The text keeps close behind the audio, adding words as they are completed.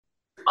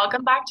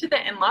Welcome back to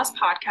the In-Laws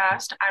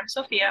podcast. I'm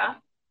Sophia.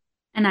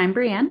 And I'm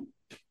Brienne.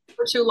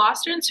 We're two law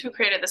students who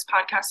created this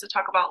podcast to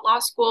talk about law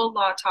school,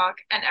 law talk,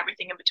 and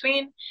everything in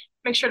between.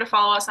 Make sure to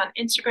follow us on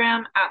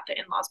Instagram at the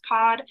In-Laws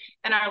Pod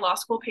and our law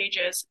school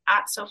pages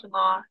at Soph in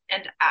Law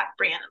and at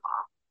Brienne in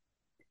Law.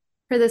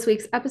 For this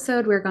week's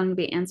episode, we're going to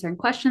be answering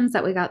questions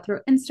that we got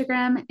through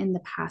Instagram in the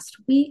past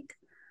week.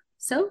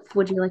 So,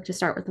 would you like to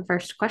start with the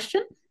first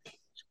question?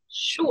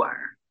 Sure.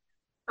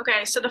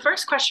 Okay, so the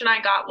first question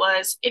I got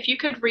was, if you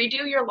could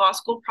redo your law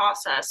school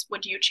process,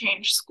 would you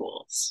change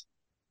schools?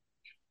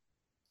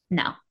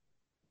 No.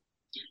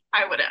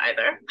 I wouldn't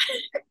either.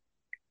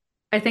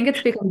 I think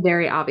it's become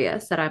very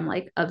obvious that I'm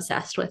like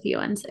obsessed with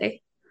UNC.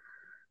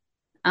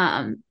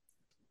 Um,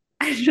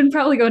 I should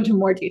probably go into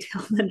more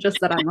detail than just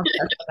that I'm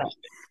obsessed with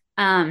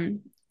it.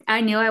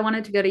 I knew I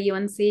wanted to go to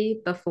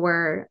UNC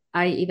before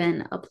I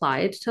even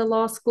applied to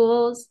law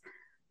schools.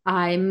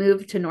 I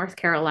moved to North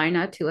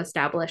Carolina to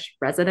establish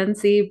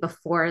residency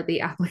before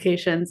the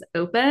applications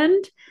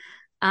opened,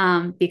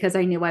 because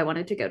I knew I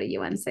wanted to go to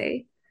UNC.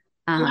 You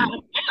had Um, a plan.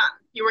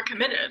 You were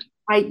committed.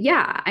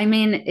 I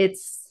mean,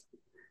 it's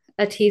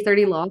a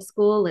T30 law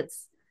school.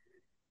 It's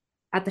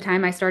at the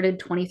time I started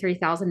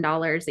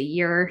 $23,000 a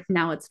year.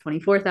 Now it's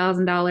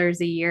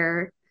 $24,000 a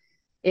year.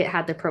 It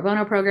had the pro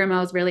bono program I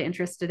was really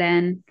interested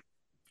in.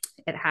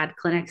 It had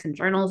clinics and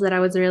journals that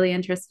I was really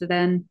interested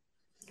in.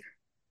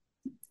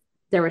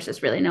 There was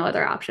just really no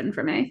other option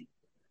for me.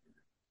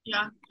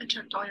 Yeah, I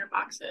checked all your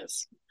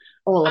boxes.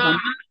 All of Um,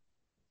 them.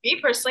 Me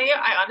personally,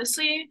 I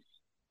honestly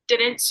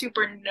didn't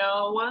super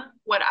know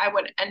what I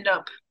would end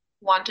up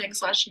wanting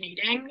slash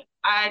needing.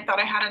 I thought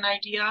I had an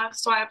idea,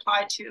 so I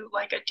applied to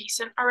like a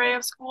decent array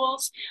of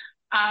schools.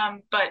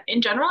 But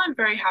in general, I'm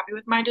very happy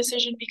with my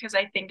decision because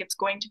I think it's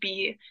going to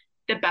be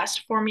the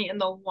best for me in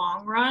the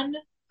long run,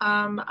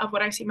 of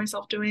what I see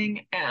myself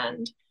doing.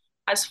 And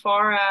as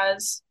far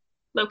as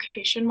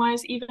location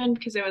wise, even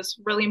because it was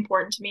really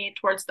important to me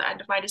towards the end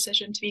of my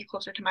decision to be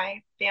closer to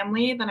my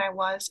family than I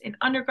was in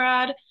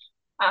undergrad.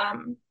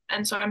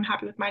 And so I'm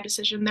happy with my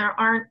decision. There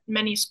aren't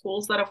many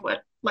schools that have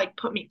like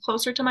put me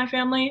closer to my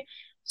family.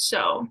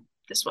 So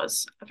this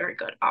was a very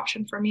good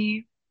option for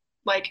me,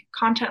 like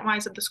content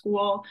wise of the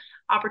school,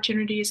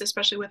 opportunities,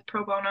 especially with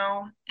pro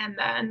bono, and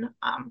then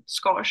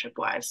scholarship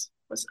wise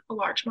was a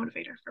large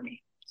motivator for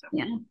me. So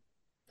Yeah.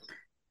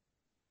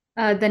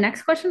 The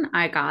next question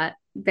I got,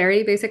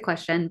 very basic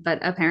question, but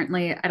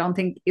apparently I don't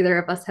think either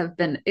of us have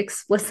been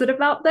explicit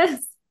about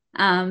this.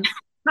 Um,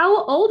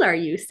 how old are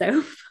you,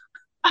 Soph?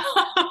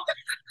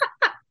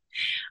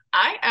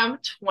 I am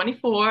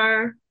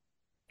 24.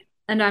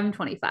 And I'm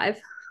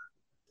 25.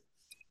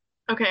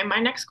 Okay, my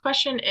next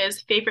question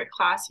is favorite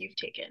class you've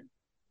taken.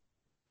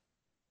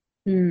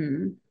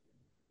 Hmm.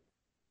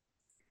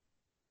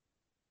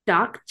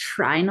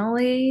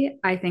 Doctrinally,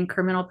 I think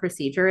criminal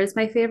procedure is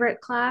my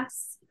favorite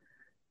class.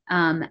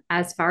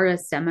 As far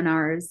as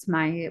seminars,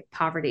 my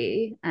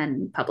poverty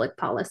and public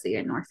policy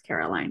in North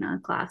Carolina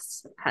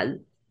class had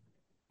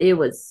it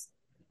was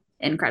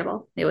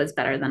incredible. It was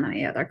better than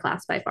any other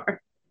class by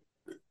far.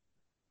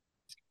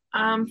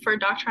 For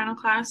doctrinal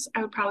class,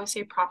 I would probably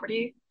say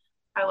property.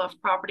 I love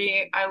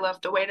property. I love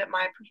the way that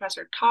my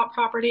professor taught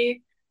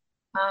property.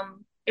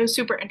 It was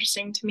super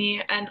interesting to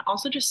me and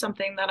also just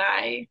something that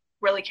I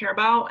really care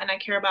about. And I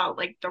care about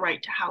like the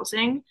right to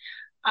housing.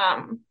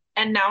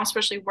 And now,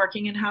 especially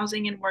working in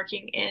housing and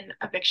working in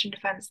eviction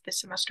defense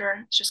this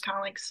semester, it's just kind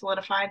of like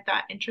solidified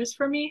that interest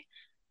for me.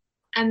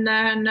 And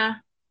then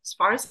as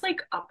far as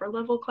like upper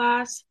level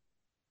class,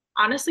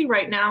 honestly,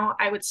 right now,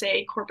 I would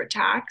say corporate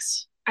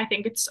tax. I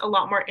think it's a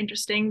lot more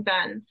interesting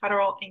than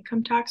federal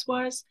income tax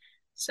was.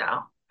 So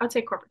I'd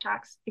say corporate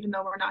tax, even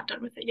though we're not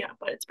done with it yet,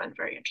 but it's been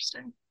very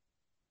interesting.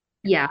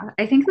 Yeah,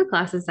 I think the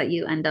classes that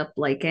you end up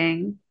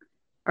liking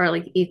are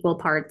like equal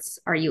parts.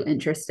 Are you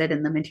interested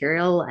in the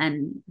material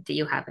and do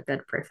you have a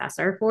good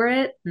professor for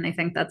it? And I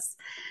think that's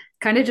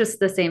kind of just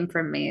the same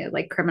for me,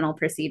 like criminal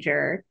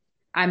procedure.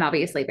 I'm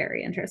obviously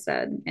very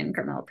interested in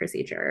criminal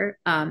procedure.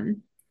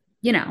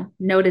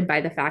 Noted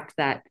by the fact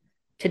that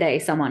today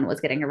someone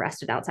was getting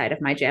arrested outside of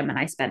my gym and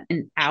I spent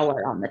an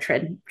hour on the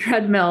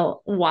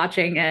treadmill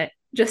watching it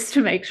just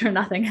to make sure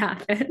nothing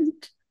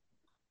happened.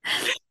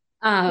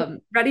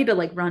 Ready to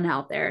like run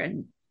out there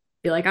and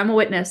be like, I'm a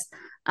witness.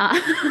 Uh,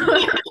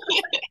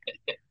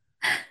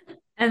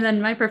 and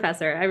then my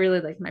professor, I really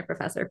liked my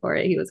professor for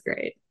it. He was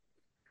great.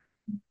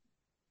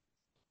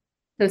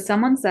 So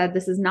someone said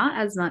this is not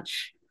as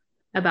much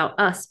about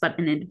us, but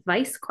an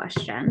advice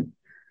question.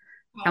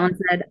 Oh, Someone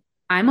said,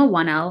 I'm a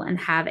 1L and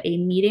have a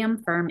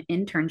medium firm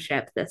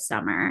internship this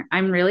summer.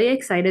 I'm really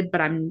excited, but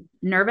I'm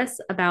nervous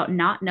about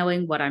not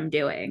knowing what I'm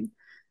doing.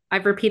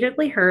 I've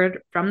repeatedly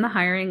heard from the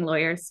hiring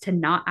lawyers to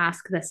not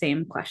ask the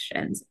same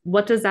questions.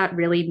 What does that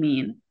really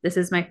mean? This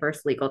is my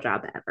first legal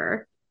job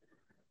ever.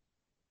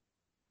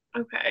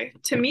 okay.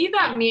 To me,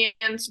 that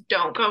means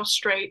don't go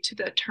straight to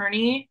the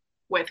attorney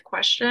with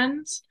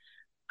questions.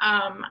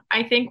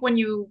 I think when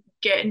you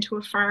get into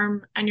a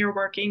firm and you're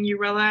working, you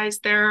realize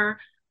there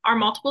are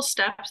multiple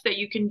steps that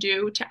you can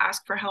do to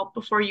ask for help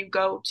before you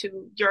go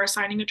to your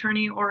assigning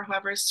attorney or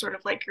whoever's sort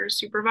of like your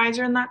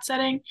supervisor in that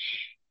setting.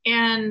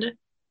 And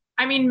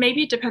I mean,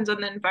 maybe it depends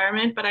on the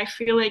environment, but I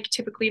feel like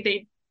typically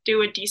they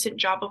do a decent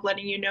job of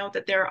letting you know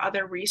that there are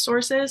other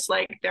resources.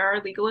 Like there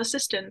are legal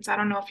assistants. I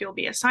don't know if you'll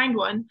be assigned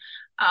one.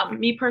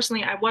 Me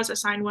personally, I was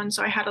assigned one.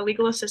 So I had a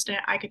legal assistant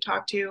I could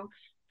talk to,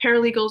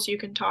 paralegals you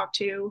can talk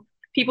to,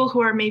 people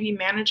who are maybe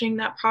managing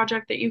that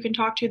project that you can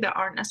talk to that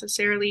aren't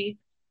necessarily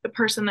the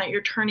person that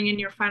you're turning in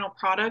your final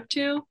product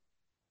to.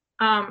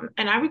 And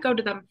I would go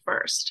to them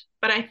first.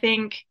 But I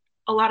think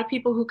a lot of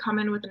people who come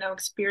in with no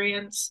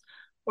experience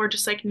or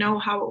just like know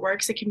how it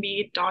works, it can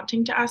be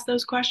daunting to ask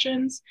those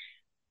questions.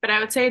 But I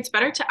would say it's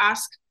better to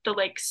ask the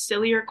like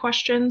sillier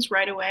questions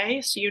right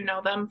away so you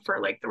know them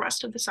for like the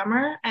rest of the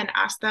summer and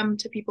ask them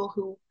to people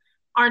who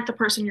aren't the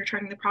person you're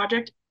turning the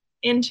project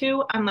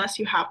into unless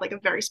you have like a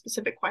very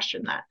specific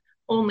question that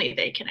only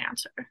they can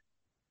answer.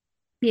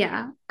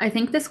 Yeah, I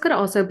think this could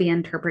also be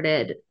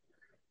interpreted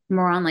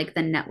more on like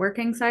the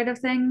networking side of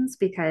things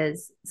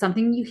because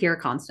something you hear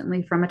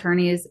constantly from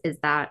attorneys is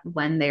that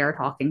when they are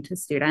talking to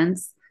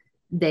students,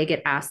 they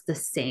get asked the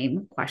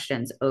same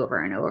questions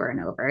over and over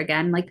and over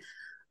again. Like,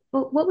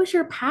 well, what was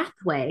your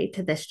pathway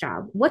to this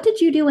job? What did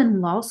you do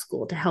in law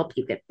school to help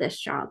you get this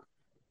job?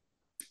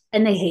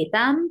 And they hate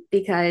them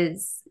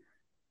because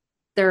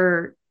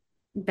they're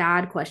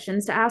bad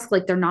questions to ask.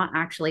 Like, they're not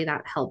actually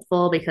that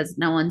helpful because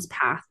no one's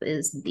path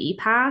is the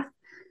path.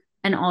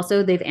 And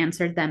also, they've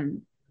answered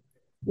them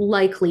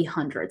likely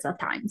hundreds of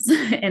times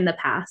in the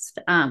past,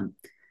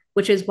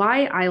 which is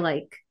why I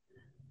like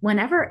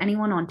whenever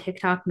anyone on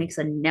TikTok makes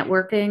a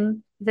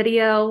networking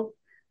video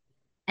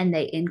and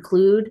they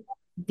include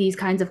these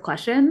kinds of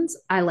questions,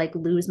 I like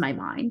lose my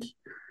mind.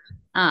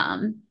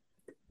 Um,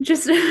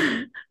 just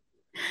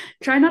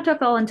try not to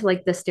fall into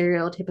like the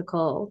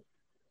stereotypical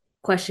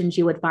questions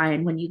you would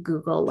find when you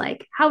Google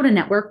like how to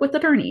network with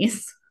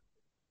attorneys.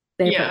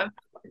 They put Yeah.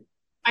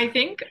 I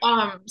think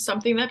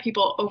something that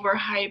people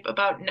overhype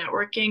about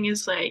networking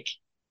is like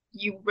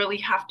you really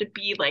have to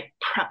be like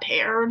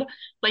prepared.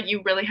 Like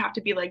you really have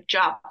to be like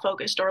job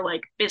focused or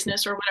like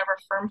business or whatever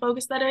firm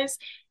focused that is.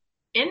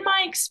 In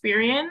my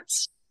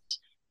experience,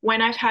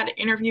 when I've had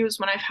interviews,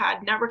 when I've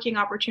had networking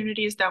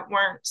opportunities that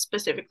weren't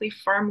specifically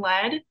firm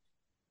led,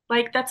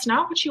 like that's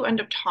not what you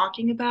end up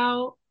talking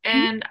about.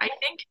 And I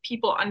think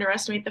people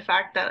underestimate the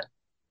fact that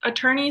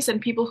attorneys and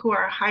people who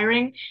are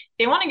hiring,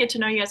 they want to get to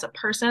know you as a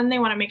person. They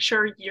want to make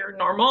sure you're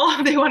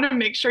normal. They want to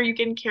make sure you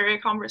can carry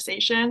a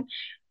conversation.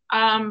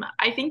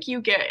 I think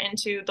you get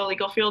into the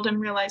legal field and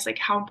realize like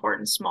how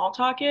important small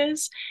talk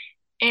is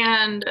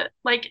and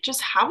like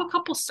just have a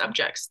couple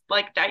subjects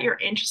like that you're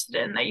interested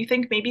in that you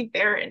think maybe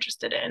they're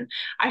interested in.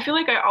 I feel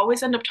like I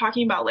always end up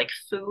talking about like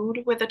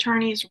food with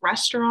attorneys,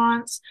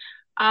 restaurants.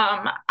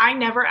 I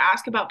never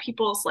ask about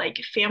people's like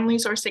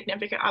families or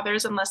significant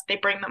others unless they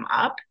bring them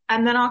up.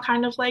 And then I'll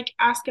kind of like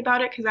ask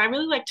about it because I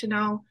really like to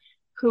know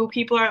who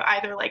people are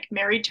either like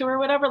married to or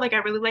whatever. Like I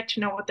really like to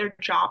know what their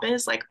job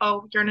is. Like,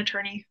 oh, you're an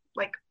attorney.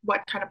 Like,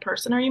 what kind of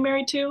person are you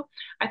married to?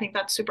 I think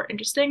that's super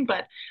interesting,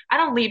 but I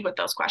don't lead with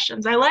those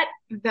questions. I let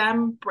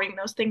them bring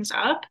those things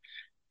up.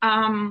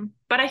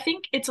 But I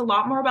think it's a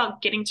lot more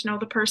about getting to know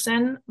the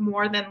person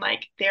more than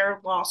like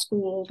their law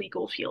school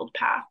legal field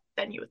path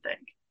than you would think.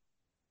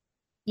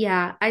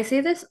 Yeah, I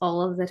say this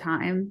all of the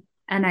time,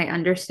 and I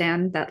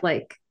understand that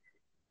like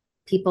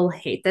people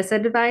hate this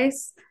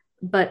advice,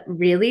 but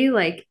really,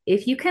 like,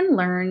 if you can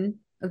learn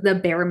the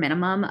bare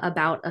minimum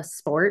about a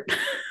sport,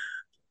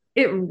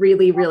 it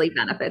really, really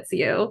benefits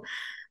you.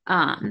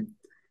 Um,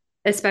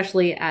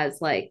 Especially as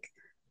like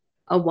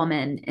a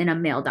woman in a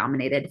male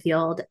dominated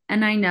field.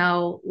 And I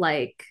know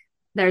like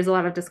there's a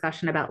lot of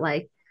discussion about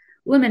like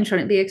women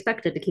shouldn't be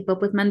expected to keep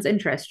up with men's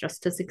interests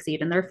just to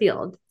succeed in their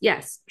field.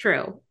 Yes,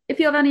 true. If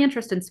you have any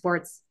interest in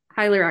sports,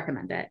 highly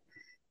recommend it.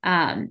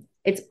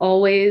 It's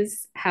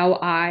always how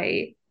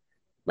I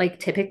like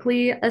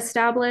typically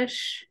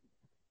establish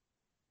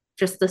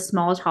just the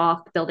small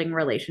talk, building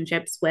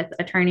relationships with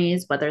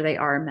attorneys, whether they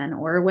are men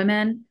or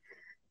women.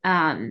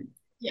 Um,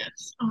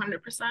 Yes,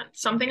 100%.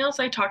 Something else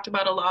I talked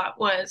about a lot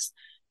was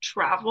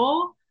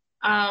travel,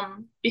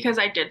 because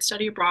I did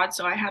study abroad,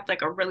 so I had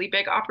like a really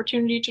big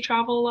opportunity to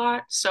travel a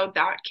lot. So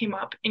that came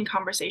up in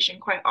conversation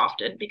quite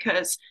often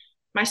because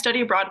my study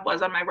abroad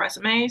was on my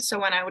resume. So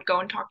when I would go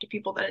and talk to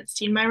people that had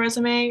seen my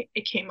resume,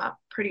 it came up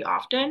pretty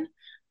often.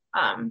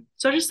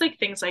 So just like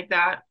things like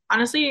that.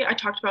 Honestly, I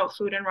talked about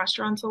food and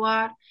restaurants a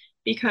lot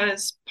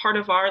because part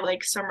of our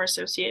like summer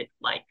associate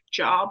like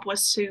job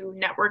was to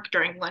network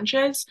during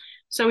lunches.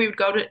 So we would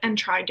go to and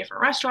try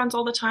different restaurants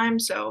all the time.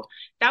 So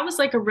that was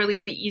like a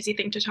really easy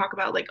thing to talk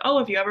about. Like, oh,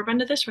 have you ever been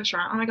to this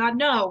restaurant? Oh my God,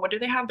 no. What do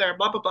they have there?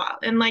 Blah, blah, blah.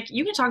 And like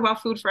you can talk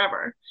about food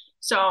forever.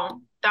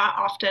 So that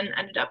often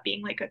ended up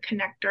being like a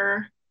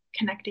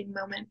connecting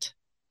moment.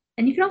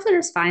 And you can also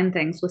just find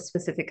things with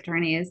specific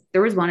attorneys.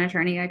 There was one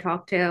attorney I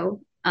talked to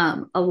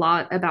a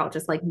lot about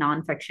just like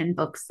nonfiction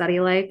books that he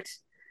liked.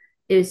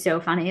 It was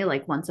so funny.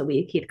 Like once a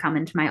week, he'd come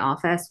into my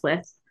office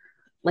with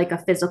like a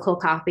physical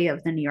copy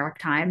of the New York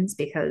Times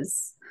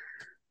because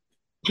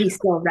he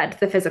still read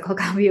the physical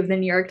copy of the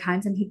New York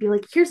Times and he'd be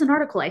like, here's an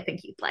article I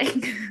think you'd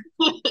like.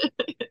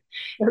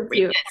 So Read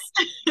cute.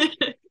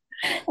 this.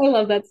 I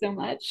love that so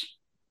much.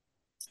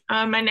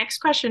 My next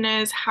question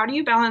is, how do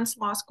you balance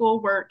law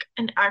school work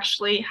and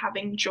actually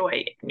having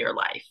joy in your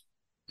life?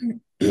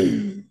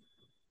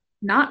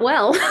 Not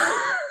well.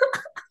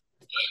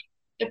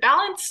 The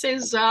balance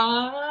is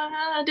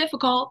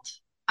difficult.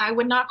 I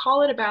would not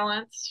call it a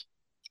balance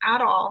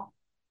at all.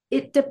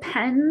 It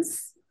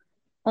depends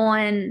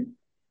on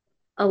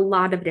a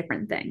lot of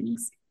different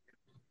things.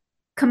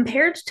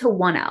 Compared to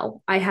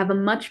 1L, I have a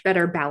much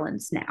better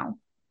balance now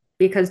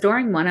because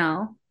during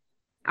 1L,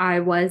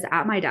 I was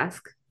at my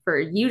desk for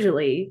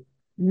usually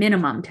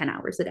minimum 10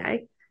 hours a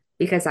day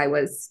because I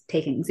was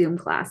taking Zoom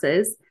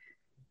classes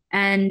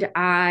and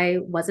I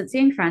wasn't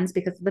seeing friends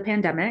because of the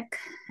pandemic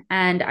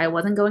and I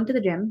wasn't going to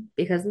the gym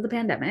because of the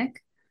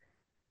pandemic.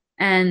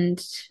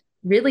 And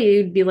really,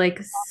 it'd be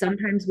like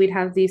sometimes we'd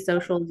have these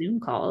social Zoom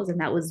calls, and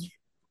that was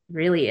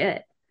really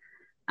it.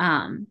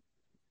 Um,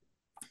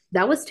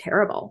 that was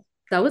terrible.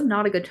 That was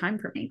not a good time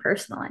for me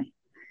personally.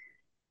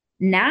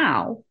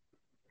 Now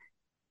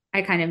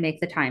I kind of make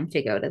the time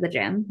to go to the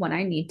gym when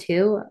I need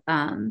to.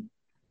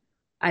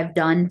 I've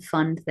done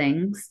fun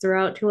things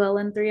throughout 2L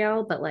and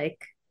 3L, but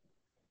like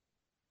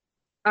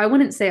I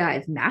wouldn't say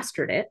I've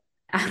mastered it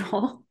at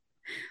all.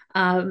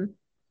 Um,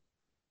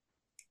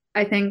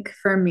 I think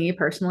for me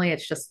personally,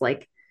 it's just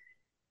like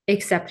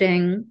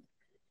accepting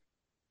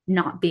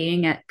not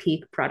being at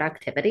peak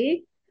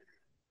productivity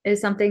is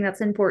something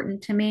that's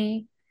important to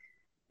me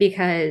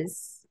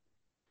because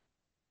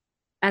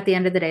at the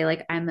end of the day,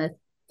 like I'm a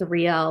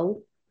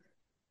 3L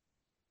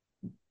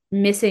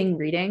missing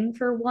reading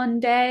for one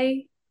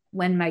day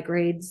when my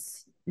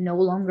grades no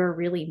longer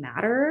really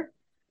matter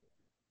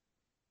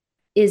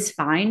is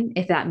fine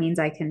if that means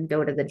I can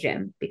go to the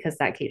gym because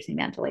that keeps me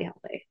mentally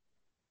healthy.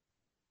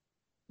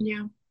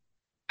 Yeah.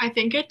 I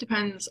think it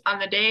depends on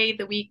the day,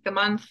 the week, the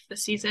month, the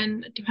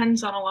season. It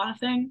depends on a lot of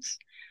things.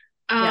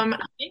 Yeah.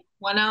 I think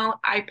 1L,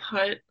 I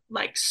put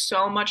like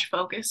so much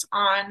focus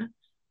on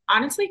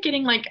honestly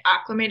getting like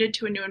acclimated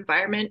to a new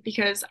environment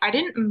because I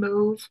didn't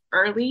move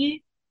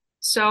early.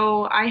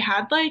 So I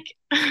had like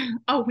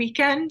a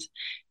weekend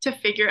to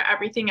figure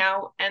everything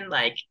out and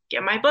like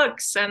get my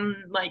books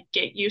and like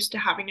get used to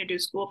having to do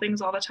school things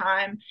all the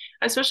time,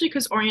 especially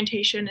because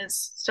orientation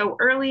is so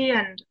early.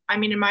 And I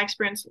mean, in my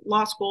experience,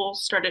 law school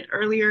started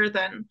earlier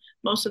than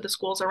most of the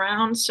schools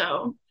around.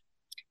 So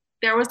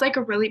there was like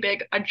a really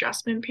big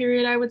adjustment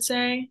period, I would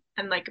say,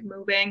 and like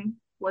moving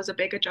was a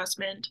big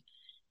adjustment.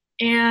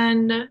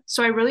 And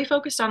so I really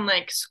focused on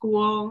like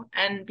school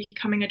and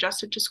becoming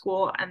adjusted to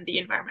school and the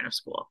environment of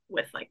school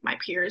with like my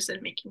peers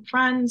and making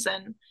friends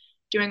and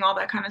doing all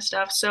that kind of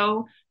stuff.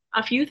 So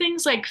a few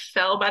things like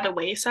fell by the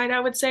wayside, I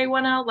would say,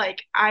 when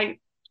like I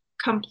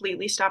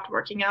completely stopped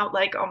working out,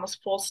 like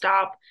almost full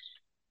stop.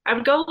 I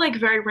would go like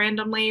very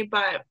randomly,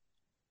 but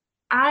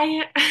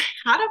I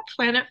had a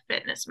Planet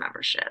Fitness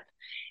membership,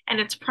 and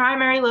its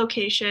primary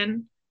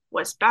location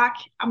was back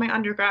at my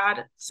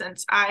undergrad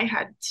since I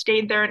had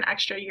stayed there an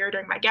extra year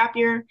during my gap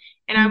year.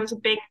 And I was a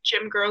big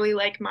gym girly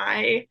like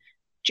my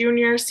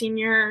junior,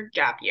 senior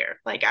gap year.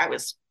 Like I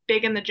was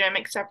big in the gym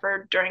except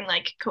for during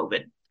like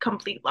COVID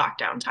complete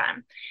lockdown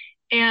time.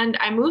 And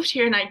I moved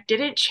here and I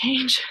didn't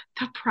change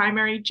the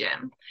primary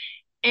gym.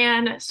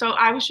 And so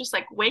I was just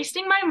like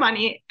wasting my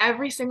money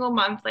every single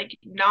month, like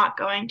not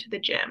going to the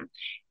gym.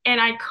 And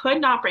I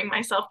could not bring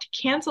myself to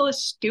cancel a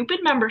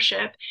stupid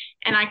membership.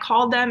 And I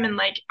called them, and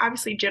like,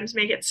 obviously, gyms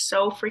make it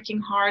so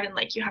freaking hard. And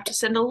like, you have to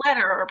send a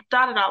letter or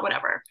da da da,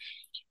 whatever.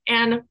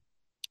 And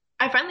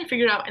I finally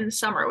figured out in the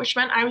summer, which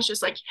meant I was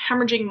just like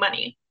hemorrhaging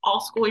money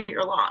all school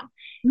year long.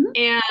 Mhm.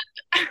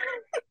 And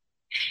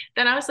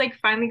then I was like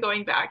finally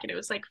going back, and it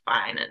was like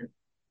fine and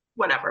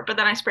whatever. But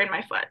then I sprained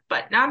my foot.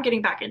 But now I'm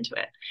getting back into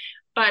it.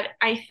 But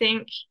I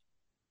think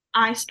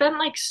I spent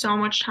like so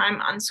much time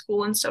on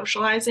school and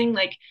socializing,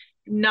 like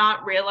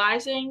not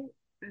realizing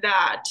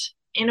that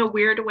in a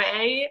weird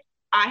way,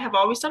 I have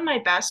always done my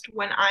best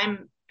when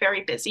I'm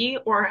very busy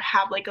or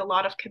have like a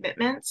lot of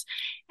commitments.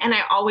 And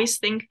I always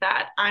think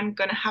that I'm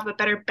going to have a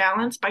better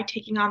balance by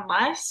taking on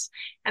less.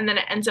 And then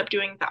it ends up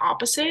doing the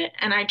opposite.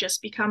 And I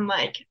just become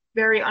like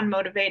very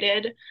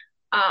unmotivated,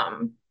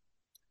 um,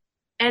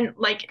 and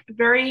like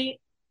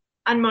very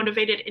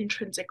unmotivated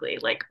intrinsically.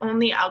 Like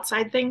only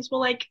outside things will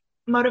like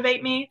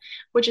motivate me,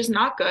 which is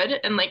not good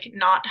and like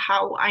not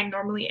how I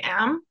normally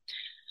am.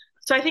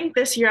 So I think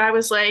this year I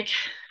was like,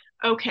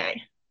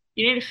 okay,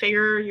 you need to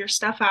figure your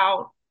stuff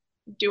out,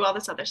 do all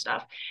this other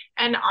stuff.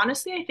 And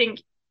honestly, I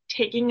think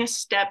taking a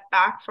step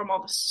back from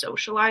all the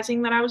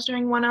socializing that I was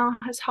doing 1L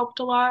has helped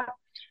a lot.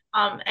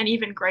 And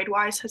even grade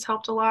wise has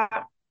helped a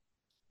lot.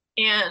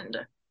 And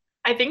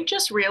I think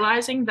just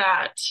realizing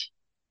that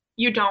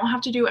you don't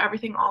have to do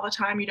everything all the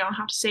time. You don't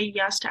have to say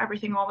yes to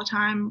everything all the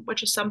time,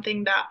 which is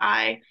something that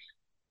I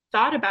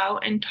thought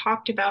about and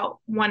talked about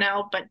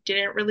 1L, but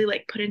didn't really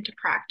like put into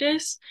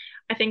practice.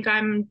 I think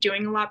I'm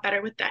doing a lot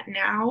better with that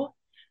now.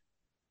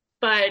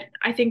 But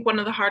I think one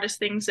of the hardest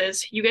things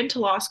is you get into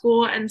law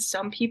school, and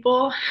some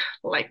people,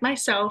 like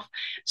myself,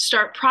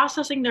 start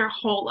processing their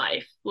whole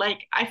life.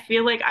 Like, I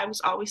feel like I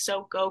was always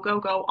so go, go,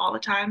 go all the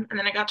time. And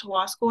then I got to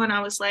law school and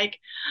I was like,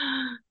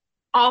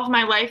 all of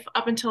my life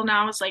up until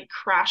now is like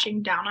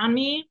crashing down on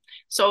me.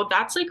 So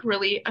that's like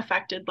really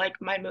affected like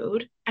my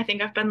mood. I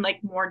think I've been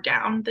like more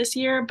down this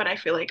year, but I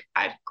feel like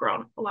I've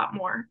grown a lot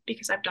more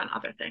because I've done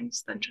other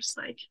things than just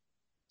like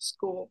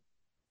school,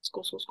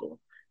 school.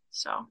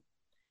 So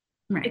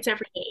Right. it's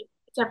every day.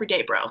 It's every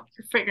day, bro.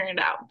 You're figuring it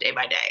out day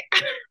by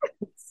day.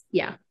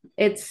 Yeah.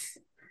 It's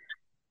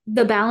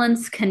the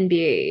balance can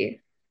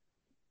be,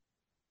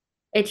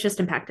 it's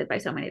just impacted by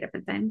so many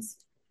different things.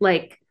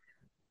 Like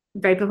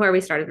right before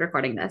we started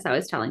recording this, I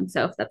was telling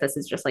Soph that this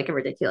is just like a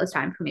ridiculous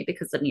time for me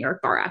because the New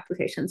York bar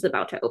application is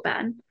about to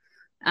open.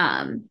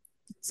 Um,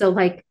 so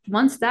like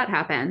once that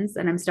happens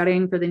and I'm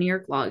studying for the New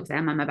York law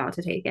exam, I'm about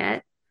to take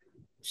it.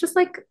 It's just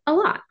like a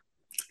lot.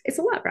 It's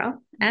a lot, bro.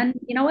 And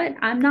you know what?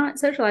 I'm not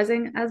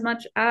socializing as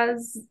much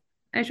as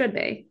I should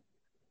be.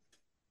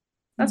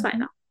 That's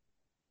fine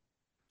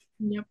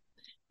Mhm. Yep.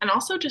 And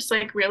also just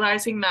like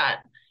realizing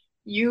that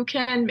you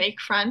can make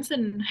friends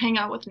and hang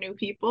out with new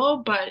people,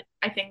 but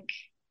I think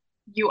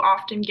you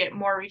often get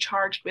more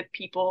recharged with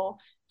people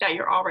that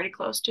you're already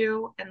close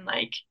to, and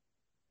like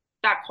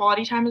that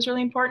quality time is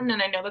really important.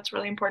 And I know that's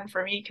really important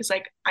for me because,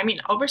 like, I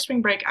mean, over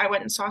spring break, I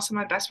went and saw some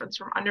of my best friends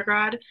from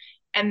undergrad,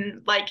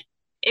 and like,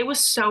 it was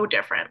so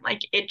different.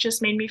 Like, it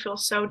just made me feel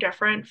so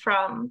different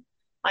from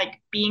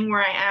like being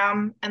where I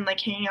am and like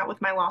hanging out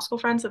with my law school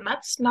friends. And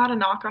that's not a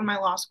knock on my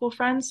law school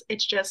friends,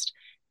 it's just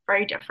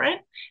very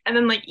different. And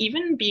then, like,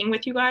 even being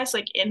with you guys,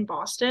 like in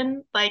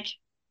Boston, like,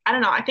 I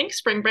don't know, I think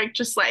spring break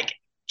just like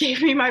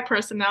gave me my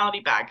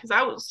personality back because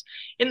I was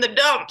in the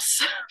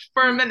dumps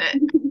for a minute.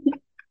 now.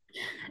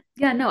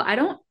 Yeah, no, I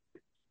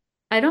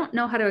don't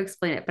know how to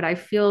explain it, but I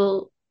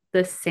feel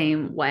the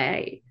same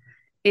way.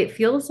 It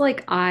feels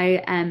like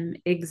I am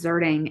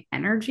exerting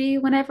energy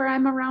whenever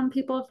I'm around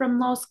people from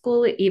law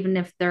school, even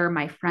if they're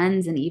my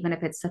friends and even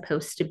if it's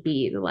supposed to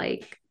be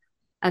like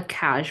a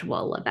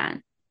casual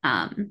event.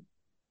 Um,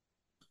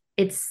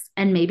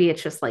 and maybe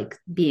it's just like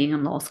being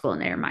in law school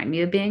and they remind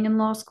me of being in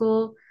law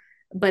school,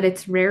 but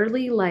it's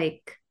rarely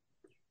like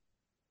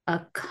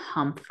a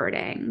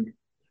comforting.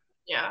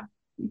 Yeah.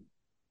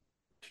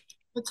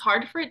 It's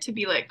hard for it to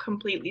be like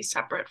completely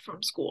separate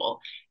from school.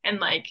 And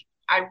like,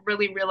 I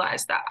really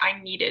realized that I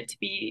needed to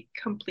be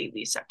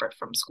completely separate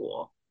from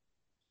school.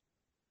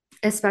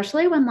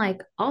 Especially when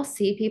like I'll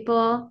see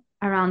people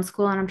around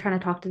school and I'm trying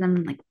to talk to them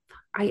and like,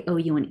 I owe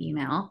you an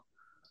email.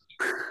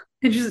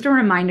 It's just a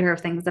reminder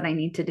of things that I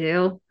need to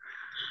do.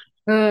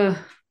 Ugh.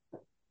 All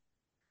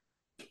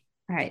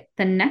right.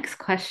 The next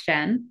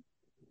question,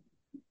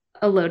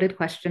 a loaded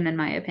question in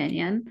my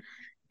opinion,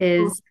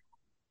 is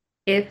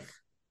if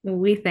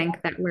we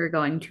think that we're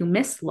going to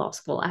miss law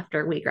school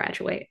after we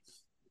graduate.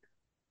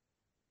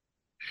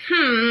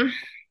 Hmm.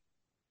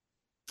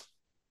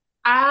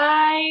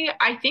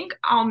 I think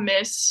I'll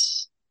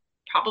miss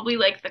probably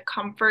like the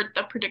comfort,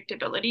 the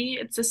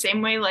predictability. It's the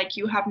same way like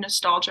you have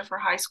nostalgia for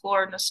high school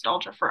or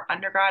nostalgia for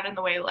undergrad in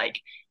the way like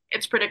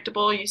it's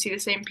predictable, you see the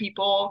same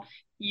people,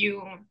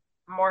 you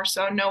more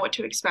so know what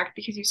to expect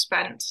because you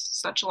spent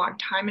such a long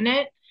time in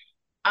it.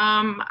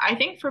 I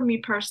think for me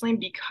personally,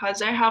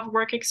 because I have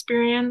work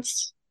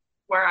experience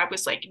where I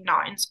was like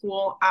not in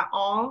school at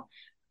all,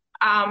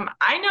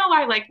 I know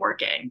I like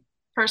working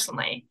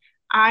personally.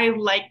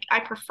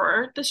 I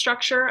prefer the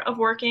structure of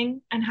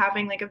working and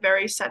having like a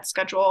very set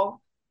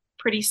schedule,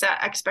 pretty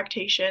set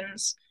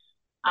expectations,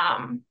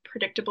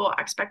 predictable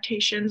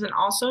expectations, and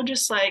also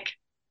just like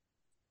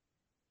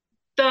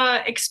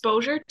the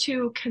exposure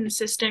to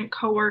consistent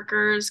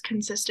coworkers,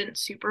 consistent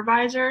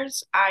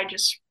supervisors. I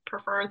just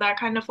prefer that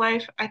kind of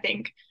life. I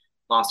think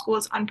law school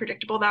is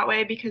unpredictable that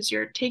way because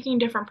you're taking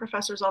different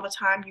professors all the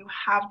time. You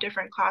have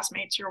different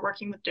classmates, you're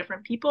working with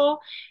different people.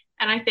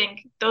 And I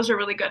think those are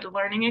really good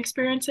learning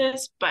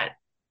experiences. But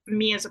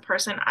me as a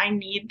person, I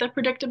need the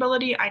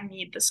predictability, I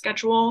need the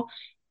schedule.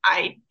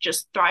 I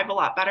just thrive a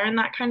lot better in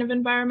that kind of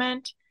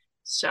environment.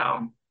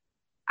 So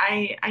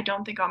I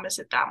don't think I'll miss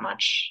it that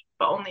much,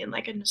 but only in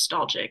like a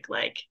nostalgic,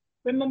 like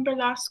remember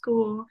law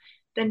school,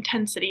 the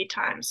intensity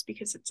times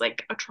because it's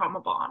like a trauma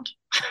bond.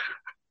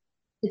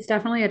 It's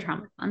definitely a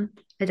trauma one.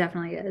 It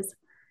definitely is.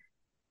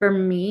 For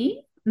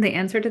me, the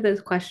answer to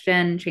this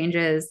question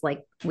changes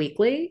like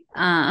weekly.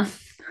 I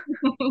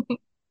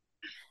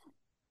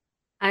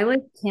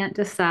like can't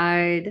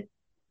decide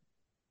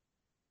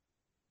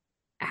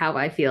how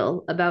I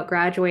feel about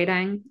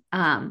graduating,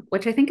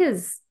 which I think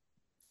is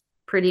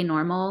pretty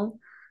normal.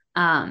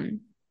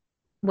 Um,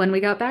 when we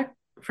got back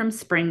from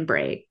spring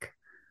break,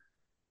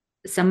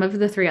 some of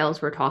the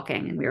 3Ls were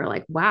talking and we were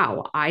like,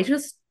 wow, I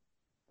just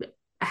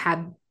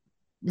have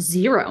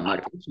zero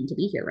motivation to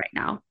be here right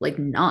now. Like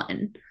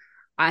none.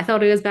 I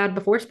thought it was bad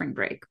before spring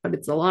break, but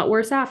it's a lot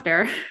worse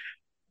after.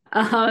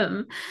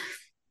 um,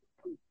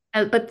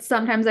 but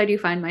sometimes I do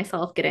find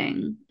myself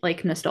getting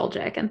like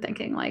nostalgic and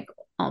thinking like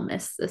I'll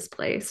miss this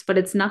place. But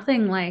it's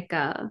nothing like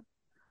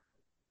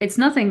it's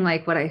nothing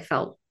like what I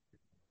felt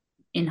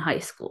in high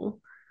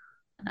school.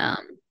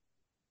 Um,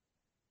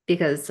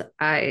 because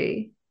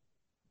I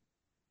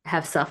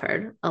have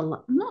suffered a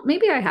lot. Well,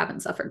 maybe I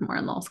haven't suffered more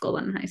in law school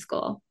than in high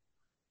school.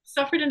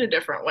 Suffered in a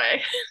different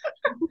way.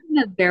 In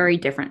a very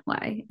different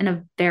way. In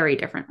a very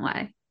different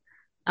way.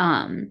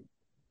 Um,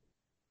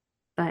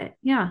 but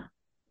yeah,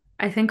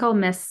 I think I'll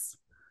miss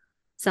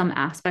some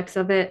aspects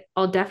of it.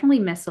 I'll definitely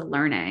miss the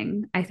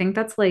learning. I think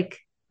that's like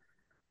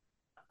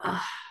uh,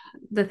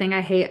 the thing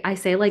I hate. I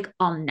say like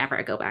I'll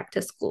never go back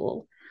to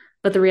school.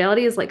 But the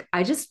reality is like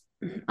I just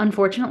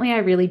unfortunately I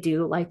really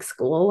do like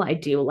school. I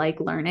do like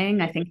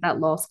learning. I think that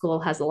law school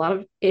has a lot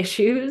of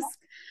issues,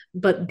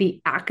 but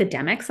the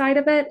academic side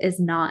of it is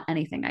not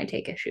anything I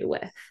take issue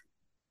with.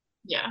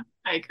 Yeah,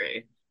 I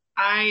agree.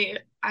 I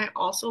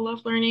also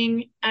love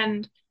learning,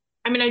 and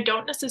I mean I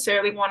don't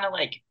necessarily want to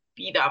like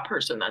be that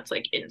person that's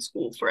like in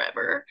school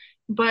forever,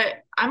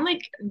 but I'm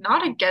like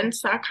not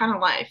against that kind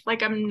of life.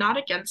 Like I'm not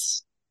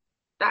against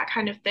that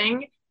kind of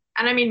thing.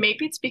 And I mean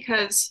maybe it's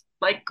because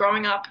like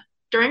growing up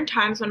during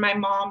times when my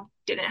mom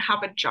didn't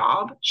have a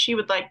job, she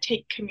would like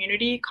take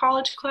community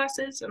college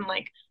classes and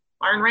like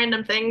learn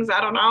random things,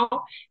 I don't know.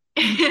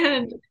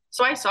 And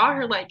so I saw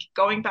her like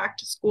going back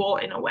to school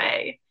in a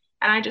way.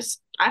 And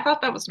I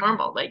thought that was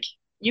normal. Like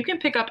you can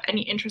pick up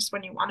any interest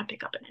when you want to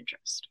pick up an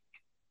interest.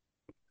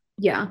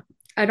 Yeah.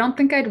 I don't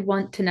think I'd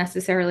want to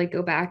necessarily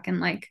go back and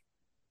like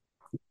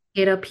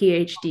get a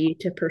PhD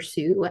to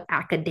pursue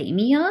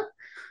academia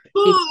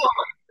because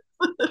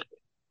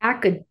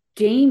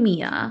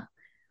academia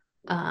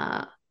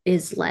uh,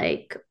 is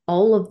like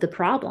all of the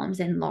problems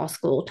in law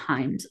school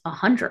times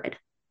 100.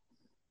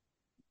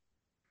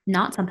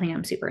 Not something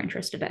I'm super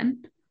interested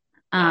in.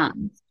 Yeah.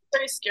 Um, It's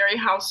very scary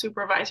how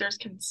supervisors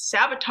can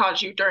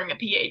sabotage you during a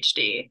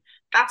PhD.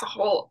 That's a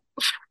whole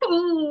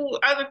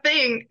other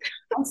thing.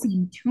 I've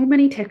seen too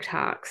many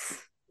TikToks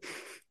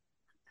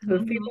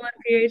of people Mhm.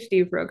 in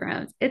PhD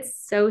programs.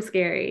 It's so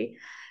scary.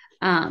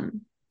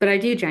 But I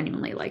do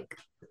genuinely like,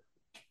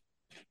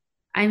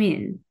 I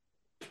mean,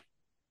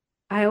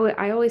 I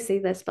always say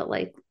this, but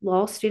like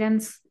law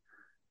students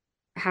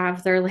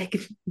have their like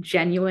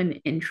genuine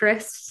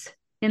interests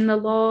in the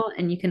law,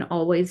 and you can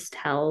always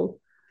tell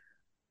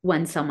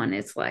when someone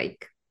is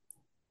like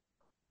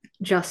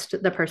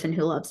just the person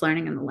who loves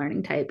learning and the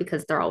learning type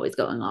because they're always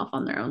going off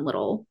on their own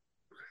little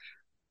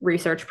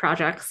research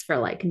projects for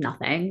like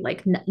nothing.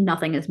 Like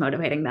nothing is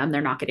motivating them.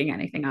 They're not getting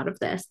anything out of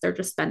this. They're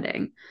just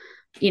spending,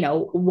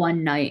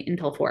 one night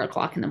until 4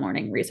 o'clock in the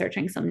morning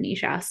researching some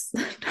niche ass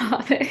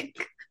topic.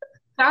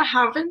 That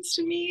happens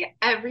to me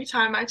every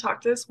time I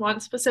talk to this one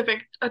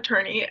specific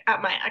attorney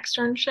at my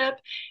externship.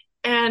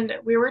 And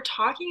we were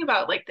talking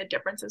about like the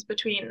differences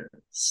between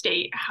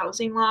state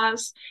housing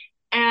laws.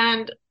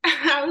 And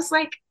I was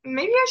like,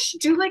 maybe I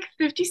should do like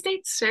 50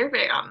 state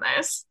survey on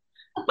this.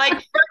 Like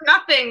for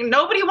nothing.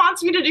 Nobody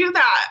wants me to do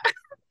that.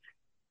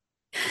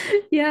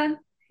 Yeah,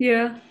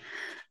 yeah.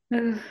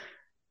 Ugh.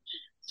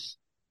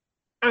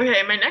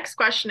 Okay, my next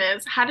question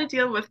is how to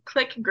deal with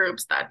clique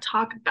groups that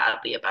talk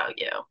badly about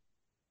you.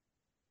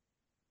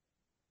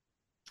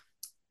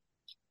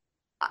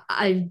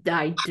 I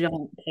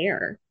don't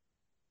care.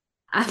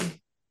 I,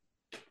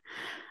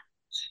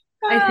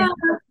 I think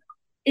Ah,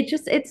 it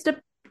just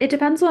it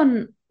depends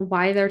on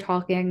why they're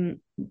talking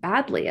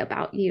badly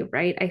about you,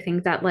 right? I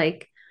think that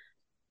like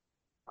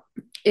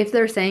if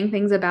they're saying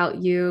things about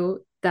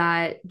you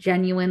that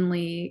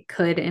genuinely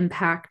could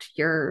impact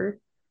your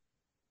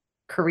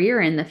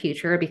career in the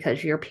future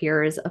because your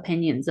peers'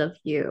 opinions of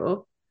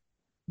you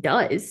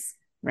does,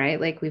 right?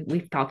 Like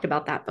we've talked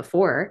about that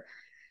before.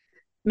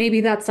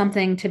 Maybe that's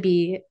something to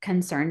be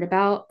concerned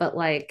about, but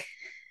like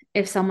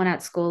if someone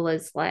at school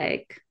is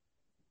like,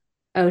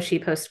 oh, she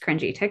posts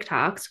cringy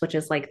TikToks, which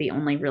is like the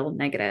only real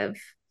negative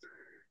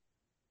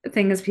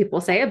things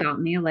people say about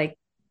me, like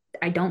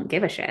I don't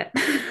give a shit.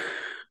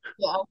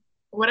 yeah.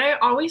 What I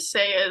always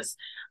say is,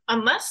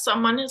 unless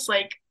someone is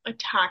like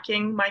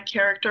attacking my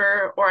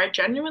character or I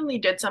genuinely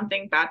did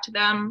something bad to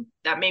them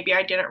that maybe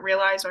I didn't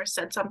realize or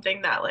said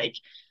something that like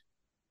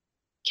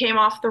came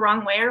off the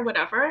wrong way or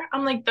whatever,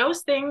 I'm like,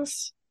 those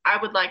things I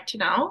would like to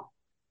know.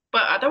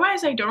 But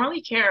otherwise, I don't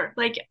really care.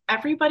 Like,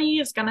 everybody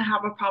is going to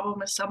have a problem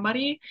with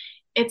somebody.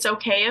 It's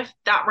okay if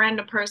that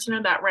random person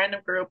or that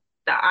random group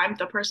that I'm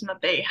the person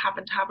that they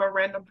happen to have a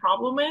random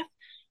problem with.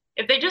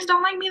 If they just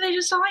don't like me, they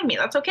just don't like me.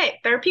 That's okay.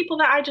 There are people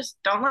that I just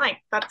don't like.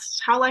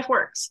 That's how life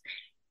works.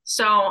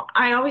 So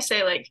I always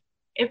say, like,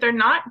 if they're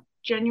not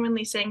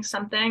genuinely saying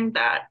something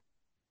that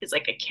is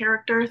like a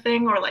character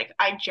thing or like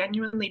I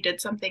genuinely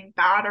did something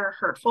bad or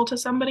hurtful to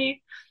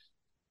somebody,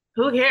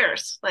 who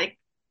cares? Like,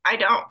 I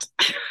don't.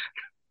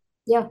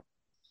 Yeah.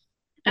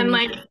 I And mean,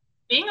 like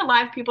being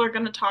alive, people are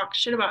going to talk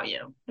shit about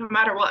you no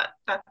matter what.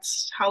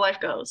 That's how life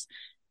goes.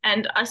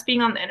 And us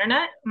being on the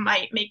internet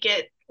might make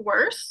it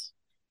worse,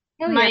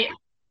 hell yeah. might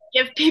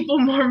give people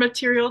more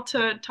material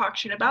to talk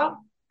shit about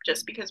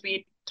just because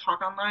we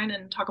talk online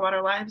and talk about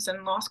our lives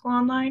in law school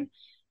online.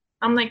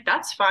 I'm like,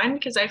 that's fine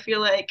because I feel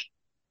like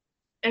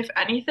if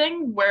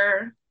anything,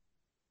 we're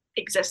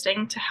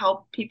existing to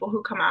help people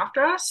who come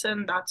after us,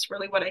 and that's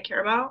really what I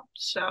care about.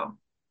 So,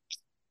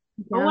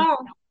 oh Yeah.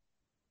 well.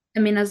 I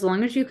mean, as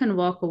long as you can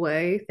walk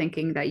away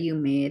thinking that you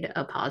made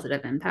a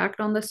positive impact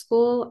on the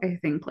school, I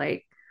think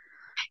like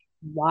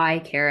why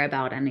care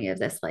about any of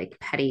this like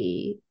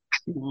petty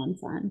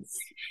nonsense?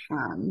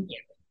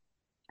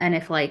 And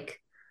if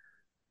like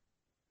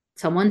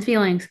someone's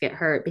feelings get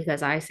hurt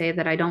because I say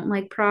that I don't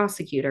like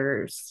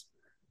prosecutors,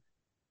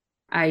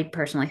 I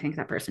personally think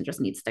that person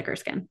just needs thicker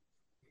skin.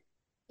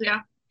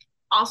 Yeah.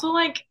 Also,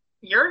 like,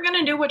 you're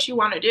gonna do what you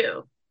want to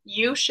do.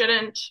 You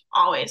shouldn't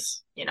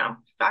always,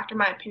 factor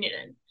my opinion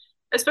in.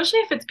 Especially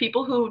if it's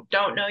people who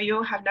don't know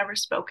you, have never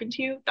spoken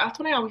to you. That's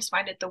when I always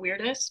find it the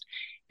weirdest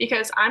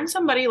because I'm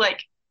somebody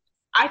like,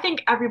 I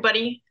think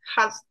everybody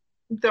has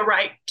the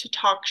right to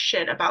talk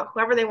shit about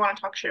whoever they want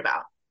to talk shit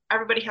about.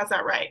 Everybody has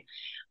that right.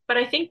 But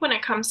I think when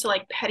it comes to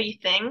like petty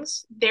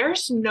things,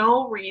 there's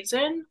no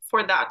reason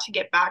for that to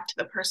get back to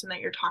the person that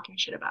you're talking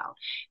shit about.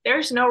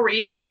 There's no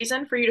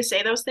reason for you to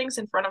say those things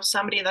in front of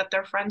somebody that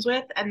they're friends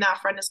with, and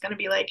that friend is going to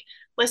be like,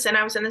 listen,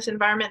 I was in this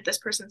environment, this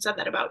person said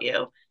that about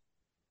you.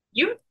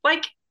 You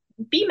like,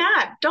 be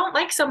mad. Don't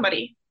like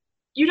somebody.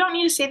 You don't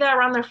need to say that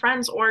around their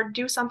friends or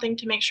do something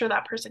to make sure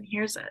that person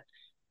hears it.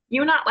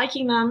 You not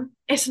liking them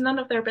is none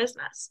of their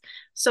business.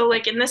 So,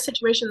 like in this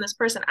situation, this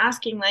person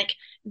asking, like,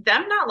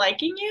 them not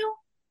liking you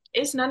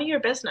is none of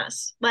your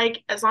business.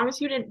 Like, as long as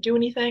you didn't do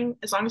anything,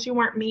 as long as you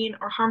weren't mean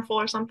or harmful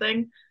or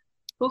something,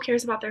 who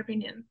cares about their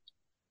opinion?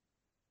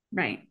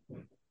 Right.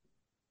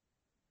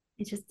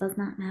 It just does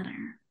not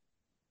matter.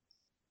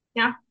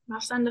 Yeah,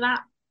 enough said to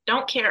that.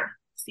 Don't care.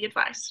 It's the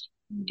advice.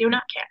 Do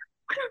not care.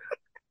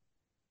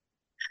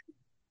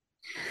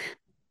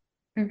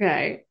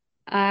 Okay.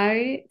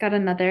 I got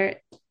another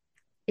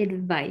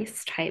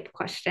advice type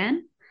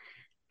question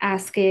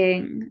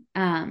asking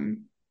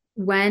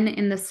when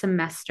in the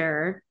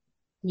semester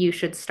you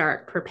should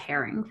start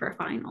preparing for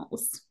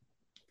finals.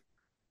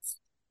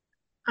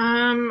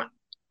 Um,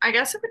 I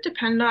guess it would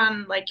depend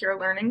on like your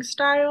learning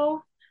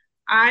style.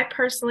 I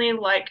personally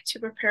like to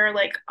prepare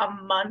like a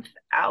month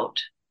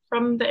out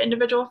from the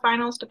individual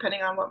finals,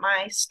 depending on what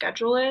my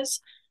schedule is.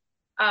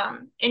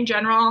 In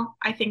general,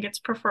 I think it's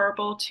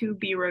preferable to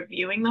be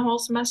reviewing the whole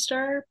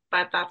semester,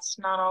 but that's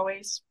not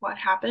always what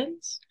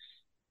happens.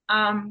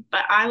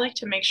 But I like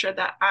to make sure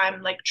that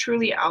I'm like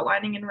truly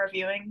outlining and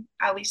reviewing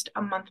at least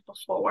a month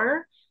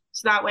before.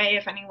 So that way,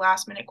 if any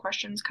last minute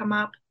questions come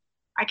up,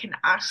 I can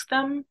ask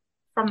them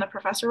from the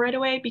professor right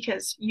away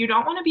because you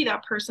don't want to be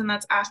that person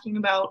that's asking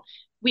about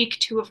week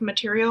 2 of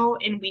material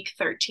in week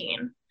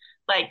 13.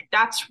 Like,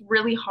 that's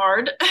really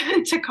hard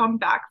to come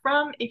back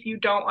from if you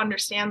don't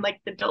understand like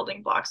the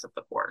building blocks of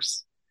the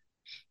course.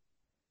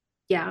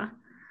 Yeah.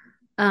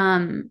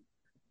 Um,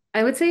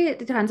 I would say it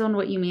depends on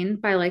what you mean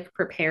by like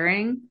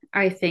preparing.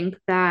 I think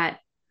that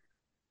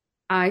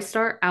I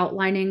start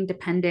outlining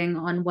depending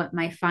on what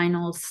my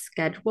final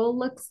schedule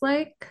looks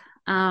like.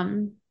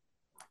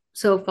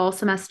 So fall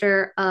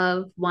semester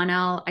of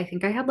 1L, I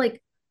think I had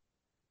like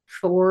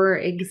 4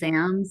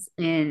 exams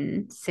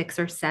in 6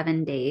 or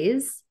 7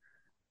 days.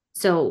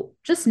 So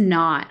just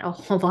not a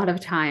whole lot of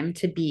time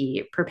to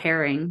be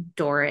preparing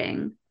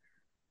during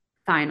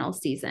final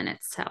season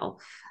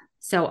itself.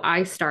 So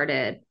I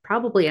started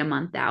probably a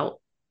month out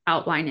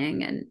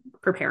outlining and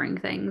preparing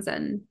things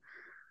and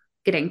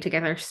getting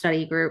together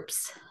study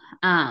groups.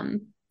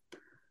 Um,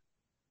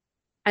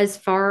 as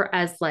far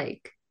as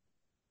like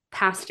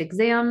past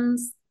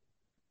exams,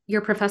 your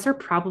professor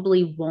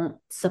probably won't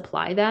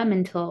supply them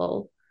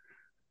until,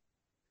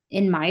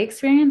 in my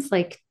experience,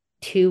 like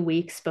 2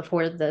 weeks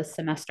before the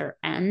semester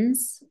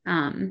ends,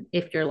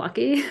 if you're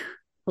lucky.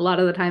 A lot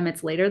of the time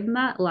it's later than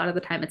that. A lot of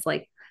the time it's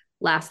like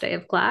last day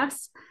of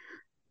class.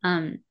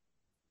 Um,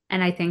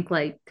 and I think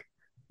like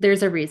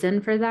there's a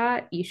reason for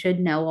that. You should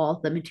know all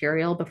the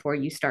material before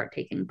you start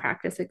taking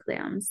practice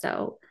exams.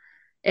 So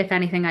if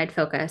anything, I'd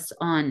focus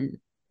on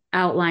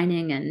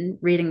outlining and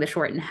reading the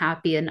short and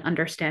happy and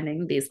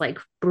understanding these like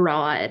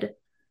broad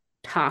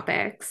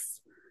topics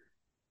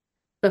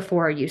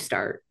before you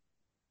start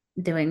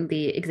doing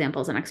the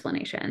examples and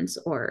explanations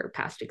or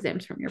past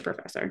exams from your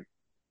professor.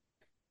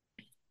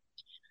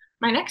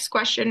 My next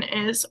question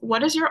is,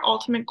 what is your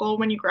ultimate goal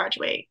when you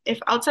graduate? If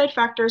outside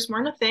factors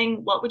weren't a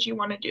thing, what would you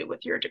want to do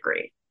with your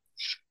degree?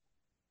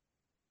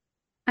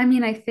 I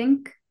mean, I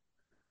think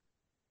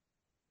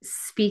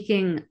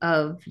speaking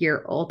of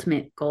your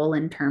ultimate goal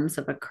in terms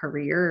of a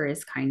career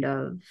is kind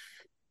of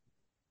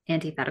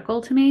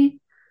antithetical to me.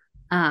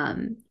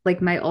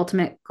 Like my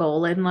ultimate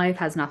goal in life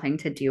has nothing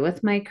to do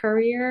with my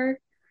career.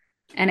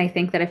 And I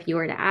think that if you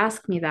were to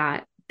ask me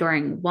that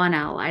during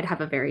 1L, I'd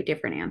have a very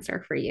different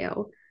answer for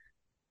you.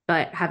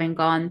 But having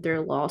gone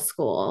through law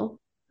school,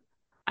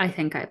 I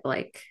think I've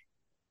like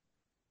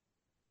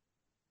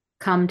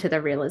come to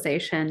the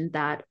realization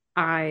that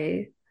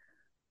I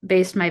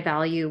based my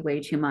value way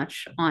too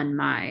much on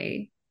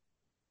my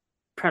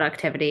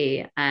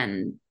productivity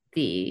and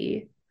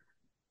the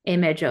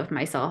image of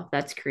myself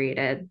that's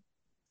created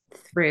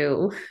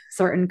through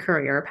certain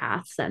career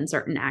paths and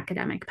certain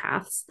academic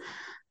paths.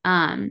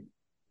 Um,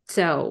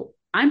 So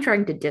I'm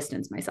trying to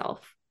distance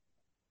myself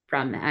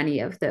from any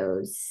of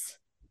those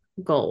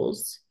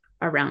goals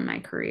around my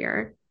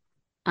career.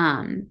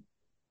 Um,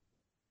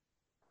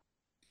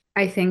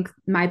 I think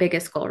my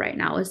biggest goal right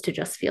now is to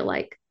just feel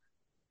like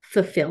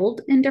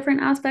fulfilled in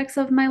different aspects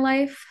of my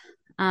life.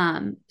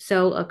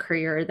 So a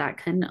career that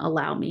can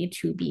allow me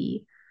to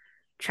be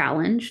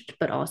challenged,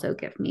 but also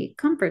give me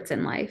comforts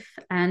in life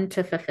and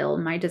to fulfill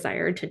my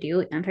desire to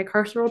do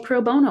anti-carceral pro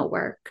bono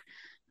work.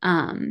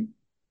 Um,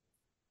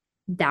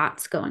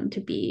 that's going to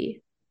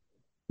be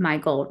my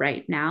goal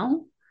right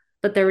now.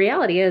 But the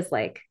reality is,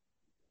 like,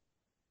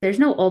 there's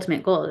no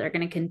ultimate goal. They're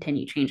going to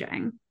continue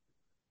changing.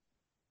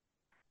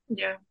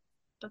 Yeah,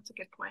 that's a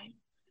good point.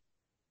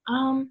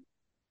 Um,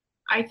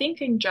 I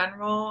think in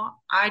general,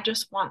 I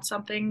just want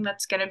something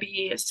that's going to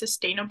be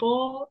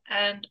sustainable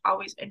and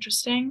always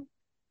interesting.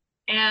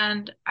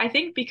 And I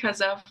think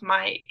because of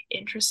my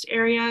interest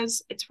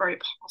areas, it's very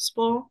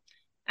possible.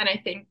 And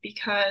I think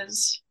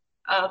because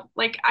of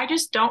like, I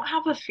just don't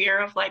have a fear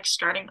of like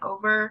starting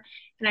over,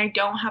 and I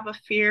don't have a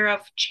fear of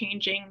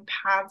changing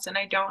paths, and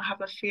I don't have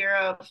a fear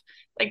of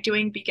like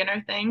doing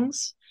beginner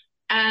things.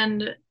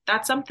 And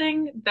that's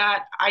something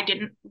that I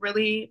didn't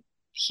really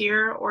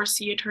hear or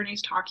see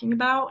attorneys talking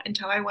about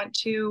until I went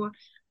to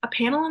a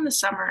panel in the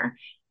summer.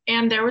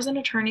 And there was an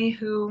attorney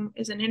who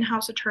is an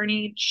in-house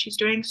attorney. She's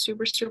doing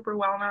super, super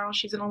well now.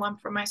 She's an alum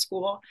from my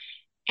school.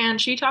 And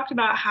she talked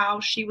about how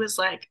she was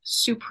like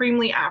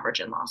supremely average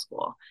in law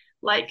school,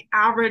 like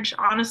average,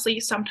 honestly,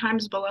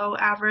 sometimes below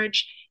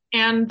average.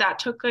 And that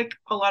took like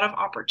a lot of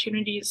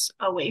opportunities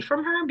away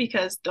from her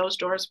because those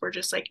doors were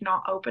just like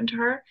not open to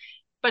her.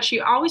 But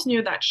she always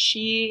knew that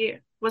she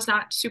was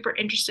not super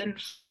interested in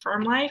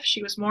firm life.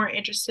 She was more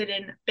interested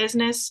in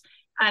business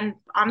and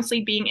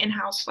honestly being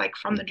in-house like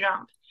from the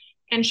jump.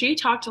 And she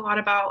talked a lot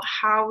about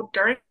how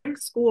during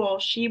school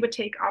she would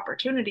take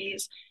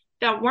opportunities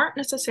that weren't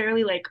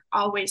necessarily like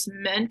always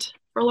meant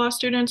for law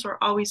students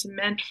or always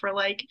meant for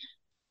like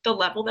the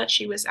level that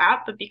she was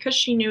at, but because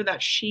she knew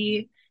that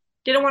she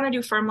didn't want to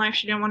do firm life,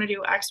 she didn't want to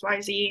do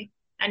XYZ,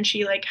 and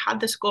she like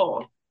had this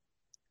goal,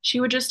 she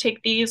would just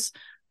take these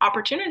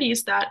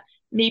opportunities that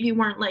maybe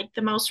weren't like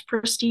the most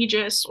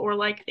prestigious or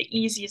like the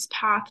easiest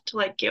path to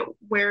like get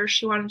where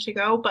she wanted to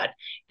go, but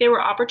they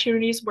were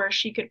opportunities where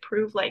she could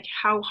prove like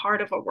how hard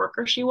of a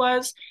worker she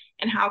was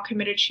and how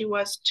committed she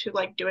was to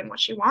like doing what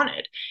she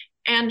wanted.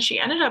 And she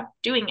ended up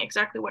doing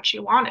exactly what she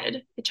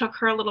wanted. It took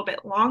her a little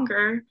bit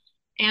longer,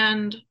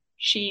 and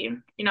she,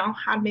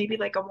 had maybe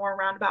like a more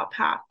roundabout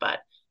path, but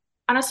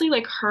honestly,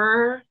 like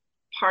her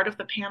part of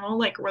the panel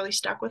like really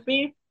stuck with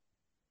me.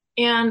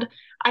 And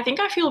I think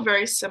I feel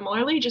very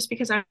similarly just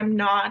because I'm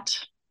not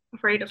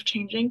afraid of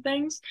changing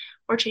things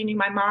or changing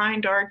my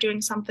mind or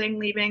doing something,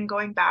 leaving,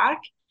 going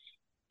back.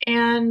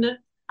 And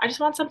I just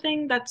want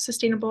something that's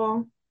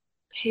sustainable,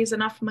 pays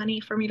enough money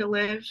for me to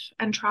live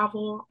and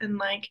travel and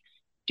like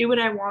do what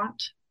I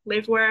want,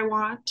 live where I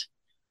want.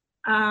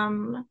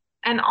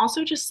 And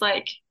also just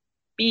like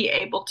be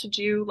able to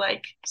do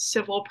like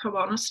civil pro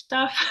bono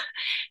stuff.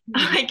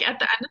 Mhm. Like at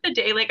the end of the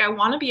day, like I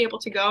want to be able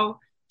to go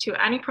to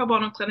any pro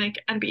bono clinic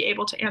and be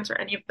able to answer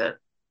any of the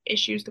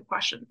issues, the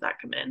questions that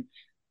come in.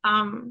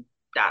 Um,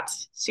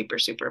 that's super,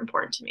 super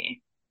important to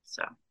me.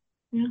 So,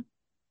 yeah.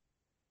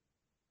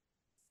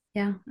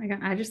 Yeah,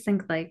 I just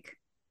think like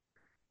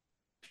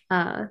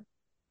uh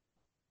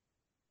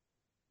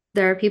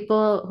there are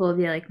people who will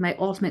be like, my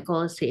ultimate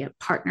goal is to be a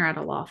partner at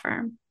a law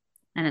firm.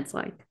 And it's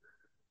like,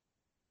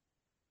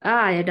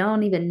 I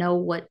don't even know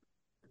what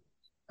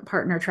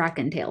partner track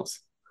entails.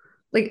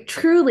 Like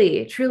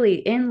truly, truly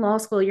in law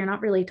school, you're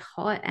not really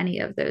taught any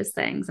of those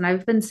things. And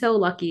I've been so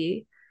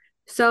lucky,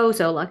 so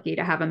lucky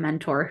to have a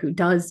mentor who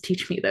does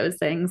teach me those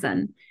things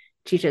and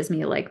teaches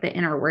me like the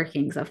inner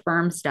workings of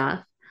firm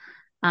stuff.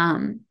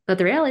 But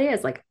the reality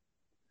is like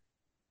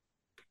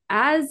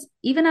as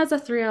even as a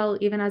 3L,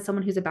 even as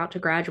someone who's about to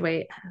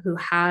graduate, who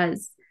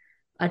has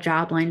a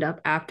job lined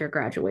up after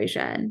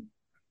graduation,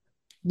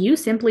 you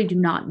simply do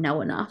not know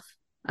enough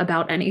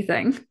about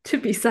anything to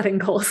be setting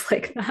goals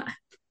like that.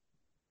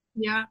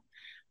 Yeah.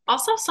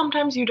 Also,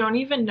 sometimes you don't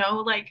even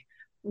know like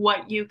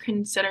what you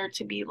consider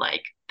to be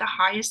like the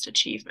highest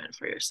achievement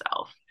for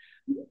yourself.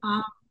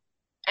 Um,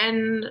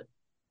 and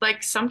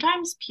like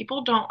sometimes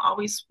people don't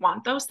always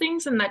want those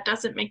things, and that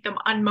doesn't make them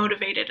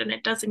unmotivated, and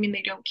it doesn't mean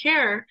they don't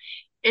care.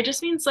 It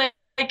just means like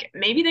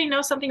maybe they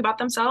know something about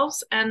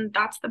themselves and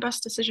that's the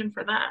best decision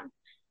for them.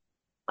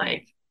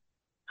 Right. Like,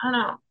 I don't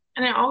know.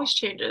 And it always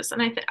changes.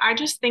 And I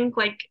just think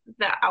like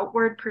the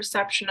outward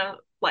perception of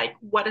like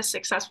what a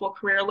successful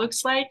career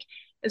looks like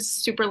is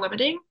super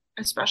limiting,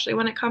 especially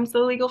when it comes to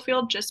the legal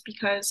field, just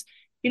because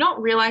you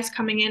don't realize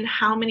coming in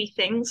how many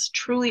things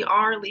truly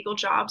are legal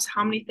jobs,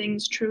 how many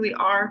things truly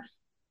are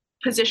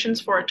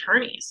positions for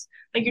attorneys.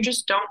 Like you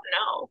just don't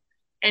know.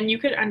 And you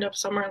could end up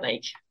somewhere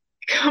like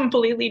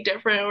completely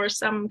different or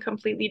some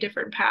completely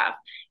different path,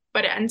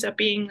 but it ends up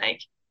being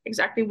like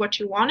exactly what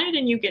you wanted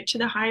and you get to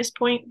the highest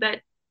point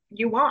that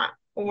you want,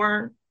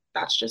 or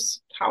that's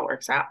just how it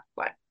works out.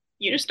 But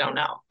you just don't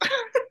know.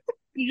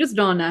 You just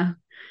don't know.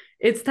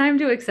 it's time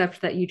to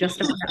accept that you just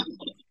don't have.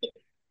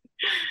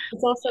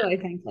 It's also, I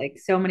think, like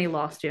so many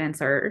law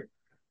students are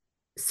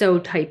so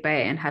type A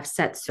and have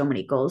set so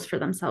many goals for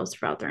themselves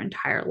throughout their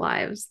entire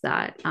lives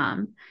that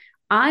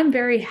I'm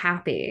very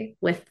happy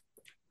with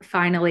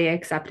finally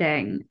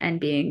accepting and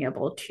being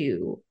able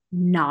to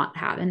not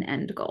have an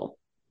end goal.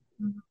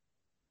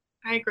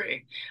 I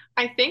agree.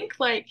 I think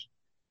like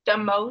the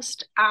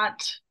most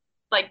at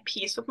like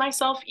peace with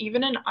myself,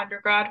 even in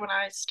undergrad when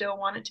I still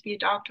wanted to be a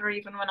doctor,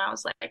 even when I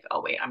was like,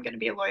 oh wait, I'm gonna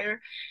be a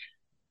lawyer.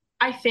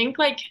 I think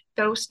like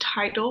those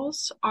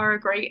titles are a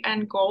great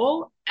end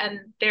goal and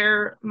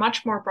they're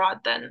much more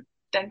broad than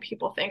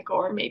people think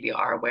or maybe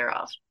are aware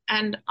of.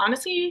 And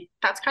honestly,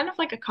 that's kind of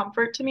like a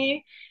comfort to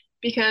me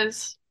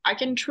because I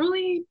can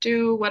truly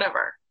do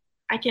whatever.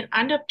 I can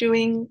end up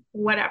doing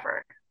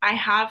whatever. I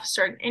have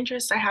certain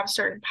interests, I have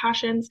certain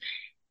passions,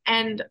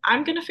 and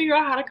I'm going to figure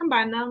out how to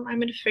combine them. I'm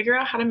going to figure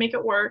out how to make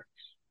it work.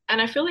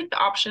 And I feel like the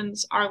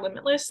options are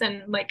limitless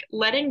and like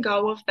letting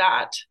go of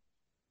that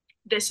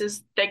this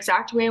is the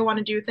exact way I want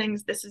to do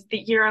things. This is the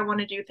year I want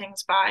to do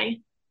things by.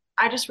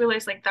 I just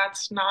realized like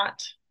that's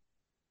not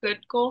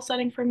good goal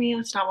setting for me.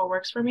 That's not what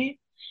works for me.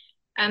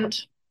 And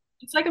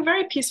it's like a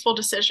very peaceful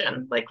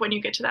decision. Like when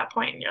you get to that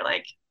point and you're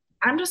like,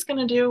 I'm just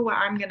gonna do what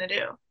I'm gonna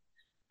do.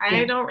 I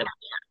Yeah. don't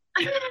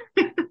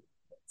really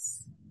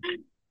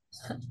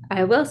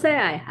I will say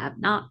I have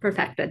not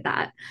perfected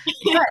that,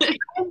 but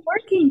I'm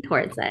working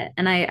towards it.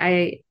 And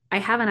I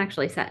haven't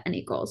actually set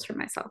any goals for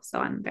myself. So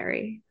I'm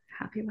very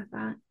happy with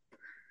that.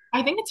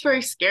 I think it's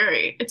very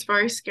scary. It's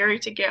very scary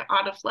to get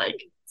out of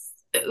like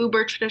the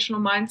uber traditional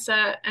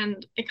mindset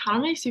and it kind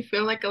of makes you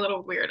feel like a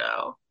little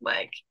weirdo.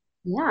 Like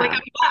Yeah.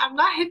 I'm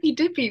not hippy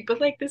dippy, but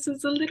like this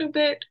is a little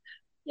bit,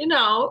 you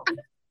know,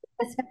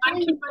 Especially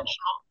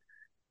unconventional.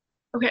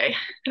 Okay,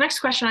 the next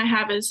question I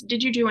have is,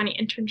 did you do any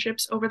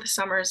internships over the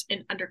summers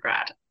in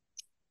undergrad?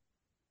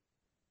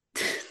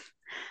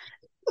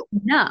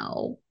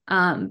 no,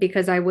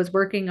 because I was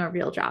working a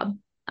real job,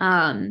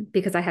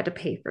 because I had to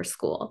pay for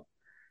school.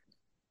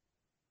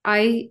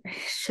 I,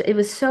 it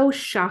was so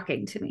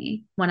shocking to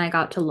me when I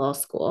got to law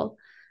school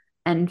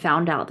and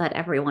found out that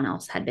everyone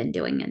else had been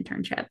doing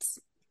internships.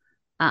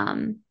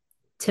 Um,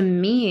 to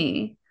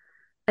me,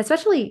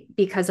 especially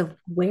because of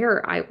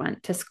where I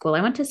went to school,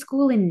 I went to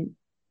school in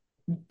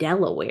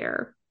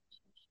Delaware.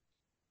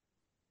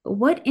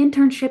 What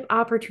internship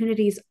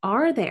opportunities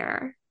are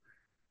there?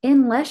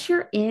 Unless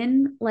you're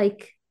in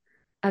like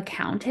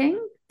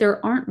accounting,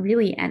 there aren't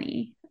really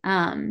any.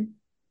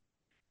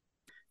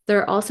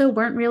 There also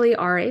weren't really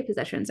RA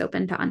positions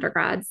open to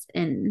undergrads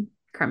in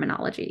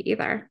criminology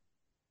either.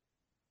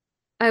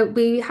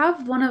 We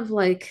have one of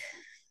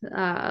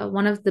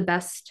the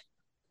best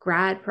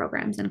grad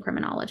programs in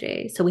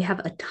criminology. So we have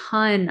a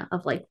ton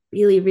of like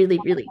really, really,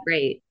 really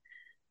great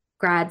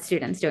grad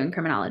students doing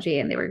criminology,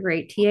 and they were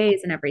great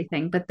TAs and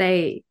everything, but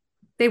they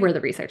were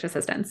the research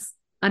assistants.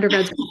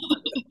 Undergrads were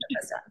research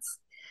assistants.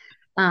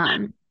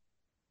 Um,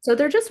 so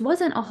there just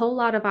wasn't a whole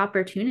lot of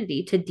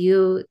opportunity to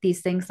do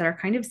these things that are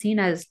kind of seen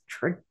as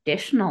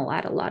traditional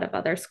at a lot of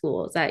other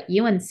schools. At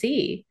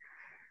UNC,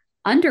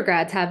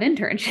 undergrads have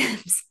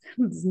internships.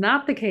 It's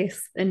not the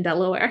case in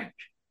Delaware.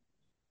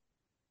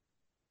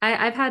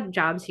 I've had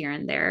jobs here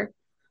and there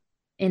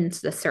in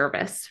the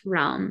service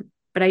realm,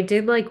 but I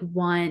did like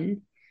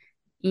one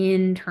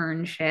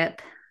internship,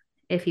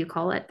 if you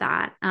call it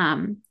that.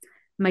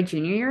 My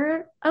junior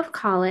year of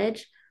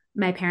college,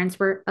 my parents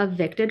were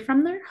evicted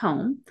from their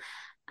home.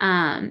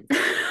 Um,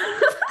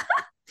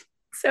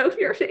 so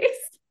your face.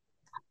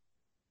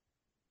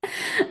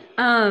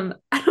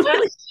 I don't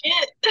really, That's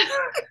it.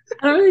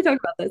 I don't really talk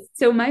about this.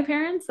 So my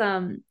parents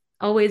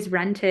always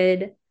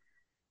rented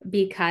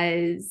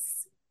because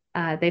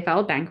they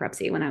filed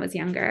bankruptcy when I was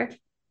younger.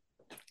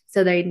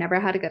 So they never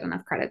had a good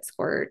enough credit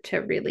score to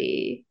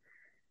really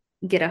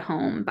get a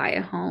home, buy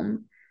a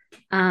home.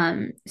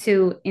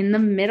 So in the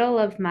middle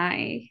of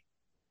my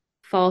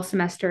fall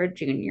semester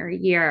junior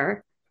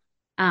year,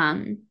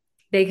 um,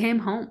 they came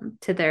home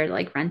to their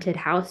like rented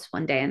house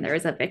one day and there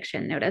was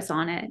eviction notice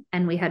on it.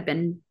 And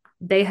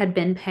they had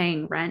been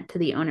paying rent to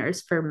the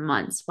owners for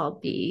months while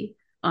the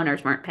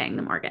owners weren't paying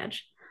the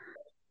mortgage.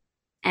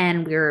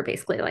 And we were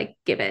basically like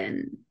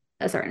given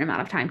a certain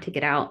amount of time to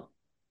get out.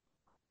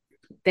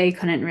 They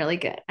couldn't really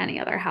get any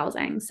other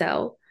housing.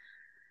 So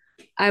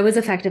I was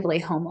effectively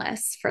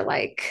homeless for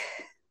like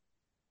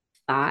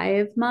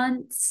 5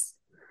 months.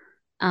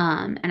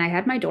 And I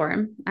had my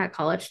dorm at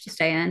college to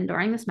stay in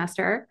during the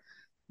semester,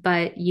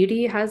 but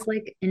UD has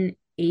like an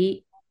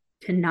 8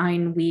 to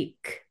 9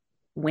 week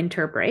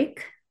winter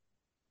break.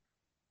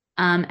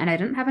 And I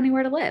didn't have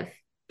anywhere to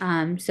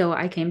live. So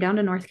I came down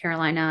to North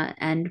Carolina,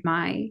 and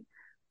my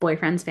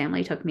boyfriend's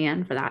family took me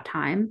in for that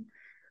time.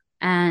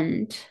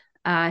 And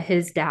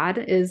his dad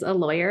is a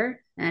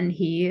lawyer, and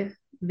he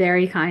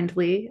very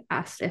kindly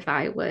asked if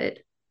I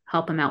would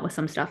help him out with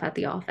some stuff at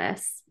the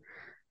office,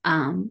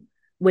 um,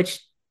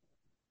 which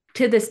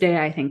to this day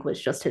I think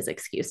was just his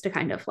excuse to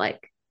kind of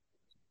like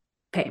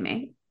pay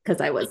me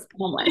because I was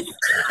homeless.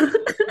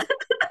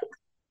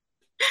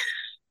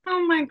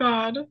 Oh my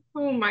God.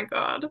 Oh my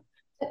God.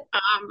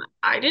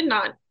 I did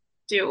not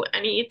do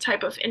any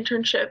type of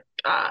internship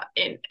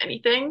in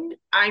anything.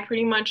 I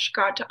pretty much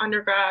got to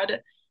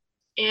undergrad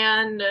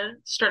and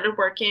started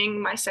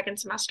working my second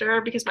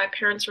semester because my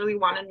parents really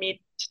wanted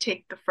me to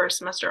take the first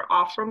semester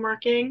off from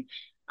working.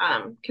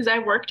 Because I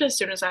worked as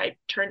soon as I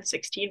turned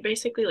 16,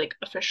 basically, like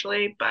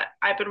officially, but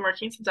I've been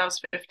working since I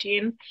was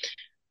 15.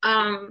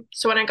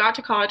 So when I got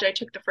to college, I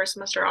took the first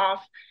semester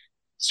off,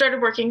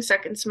 started working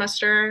second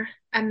semester,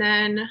 and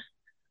then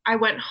I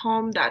went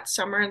home that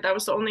summer. That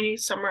was the only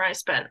summer I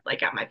spent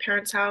like at my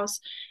parents' house.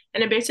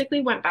 And I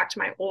basically went back to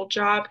my old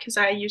job because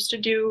I used to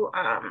do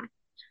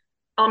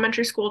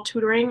elementary school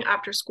tutoring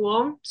after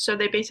school. So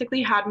they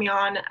basically had me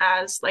on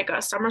as like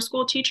a summer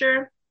school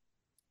teacher.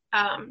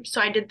 So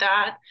I did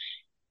that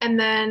and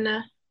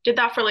then did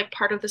that for like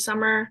part of the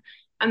summer.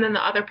 And then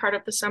the other part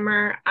of the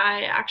summer,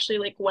 I actually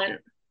like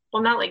went,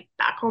 well, not like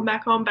back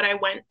home, but I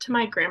went to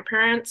my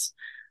grandparents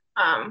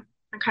on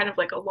kind of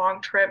like a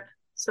long trip.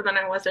 So then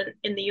I wasn't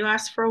in the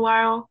US for a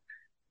while.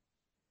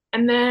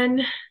 And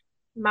then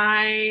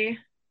my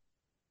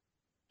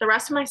the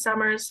rest of my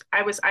summers,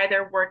 I was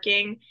either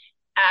working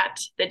at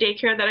the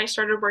daycare that I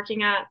started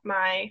working at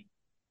my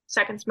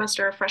second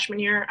semester of freshman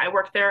year. I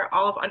worked there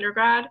all of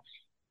undergrad,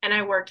 and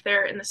I worked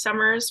there in the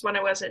summers when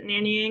I wasn't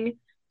nannying.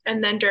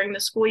 And then during the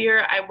school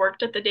year, I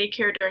worked at the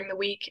daycare during the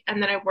week,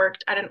 and then I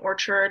worked at an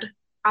orchard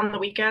on the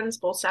weekends,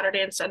 both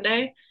Saturday and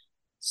Sunday.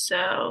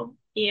 So,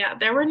 yeah,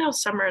 there were no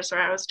summers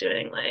where I was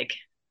doing like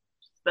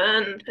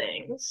fun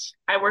things.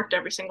 I worked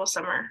every single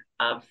summer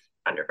of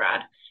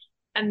undergrad.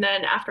 And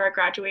then after I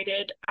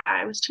graduated,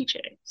 I was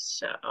teaching.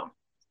 So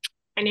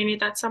I nannied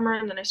that summer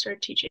and then I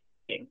started teaching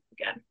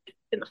again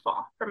in the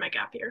fall for my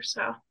gap year.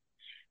 So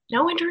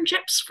no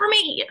internships for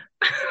me.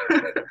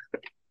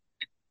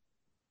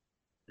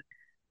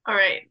 All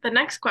right. The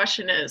next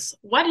question is,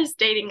 what is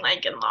dating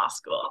like in law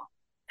school?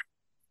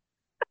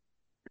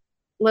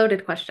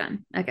 Loaded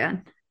question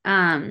again.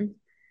 Um,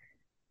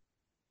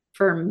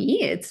 for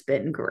me, it's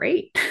been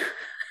great.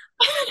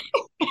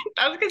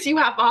 That's because you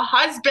have a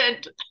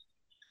husband.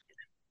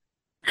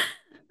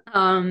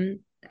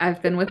 Um,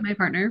 I've been with my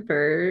partner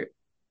for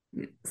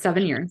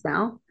 7 years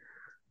now.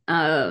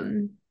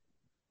 Um,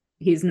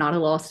 he's not a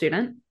law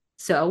student,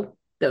 so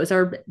those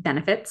are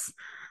benefits.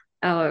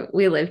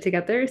 We live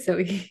together, so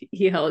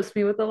he helps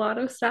me with a lot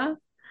of stuff.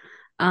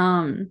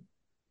 Um,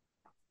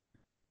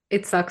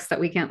 it sucks that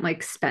we can't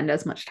like spend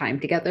as much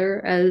time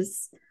together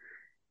as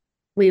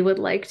we would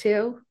like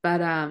to,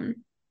 but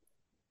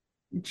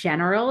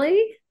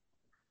generally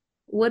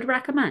would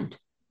recommend.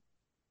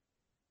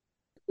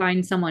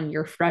 Find someone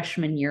your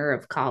freshman year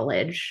of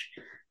college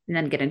and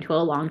then get into a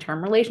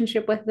long-term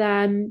relationship with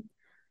them,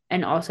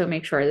 and also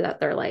make sure that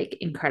they're like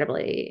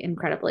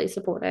incredibly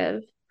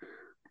supportive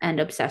and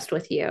obsessed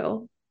with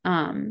you,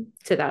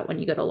 so that when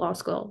you go to law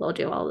school they'll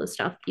do all the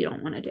stuff you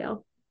don't want to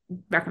do.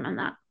 Recommend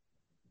that.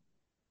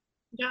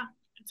 Yeah,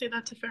 I'd say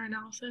that's a fair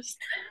analysis.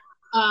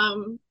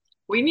 Um,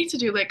 we need to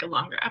do like a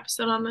longer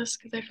episode on this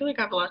because I feel like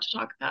I have a lot to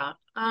talk about.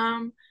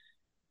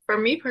 For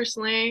me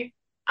personally,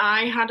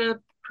 I had a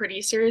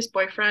pretty serious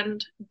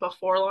boyfriend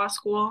before law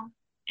school,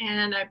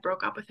 and I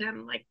broke up with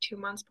him like 2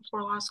 months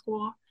before law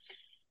school.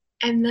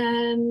 And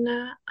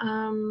then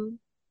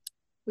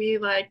we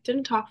like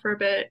didn't talk for a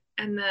bit,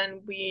 and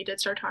then we did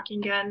start talking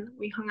again.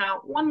 We hung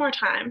out one more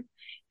time,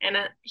 and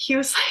he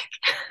was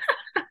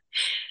like,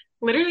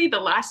 literally the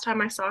last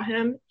time I saw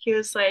him, he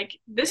was like,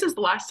 "This is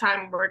the last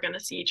time we're gonna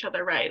see each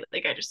other, right?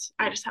 Like I just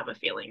have a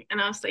feeling." And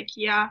I was like,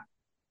 "Yeah,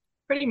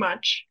 pretty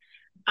much."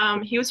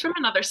 He was from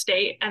another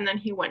state and then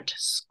he went to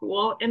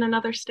school in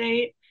another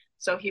state.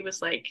 So he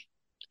was like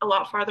a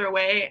lot farther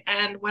away.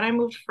 And when I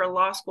moved for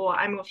law school,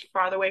 I moved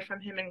farther away from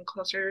him and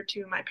closer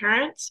to my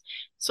parents.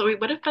 So we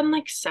would have been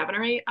like 7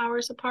 or 8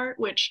 hours apart,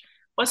 which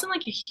wasn't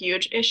like a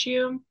huge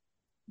issue,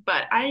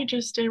 but I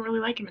just didn't really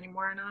like him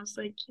anymore. And I was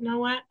like, you know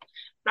what?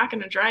 I'm not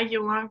going to drag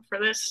you along for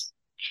this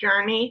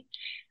journey.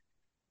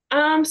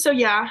 So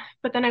yeah,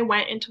 but then I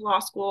went into law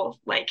school,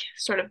 like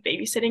sort of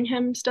babysitting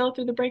him still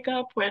through the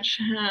breakup, which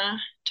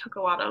took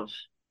a lot of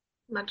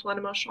mental and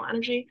emotional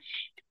energy.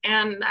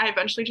 And I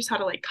eventually just had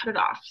to like cut it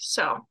off.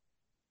 So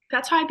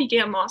that's how I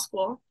began law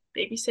school,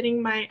 babysitting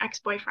my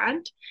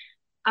ex-boyfriend,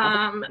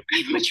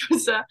 which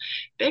was a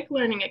big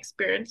learning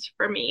experience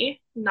for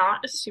me,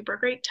 not a super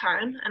great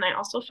time. And I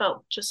also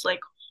felt just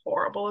like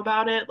horrible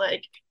about it.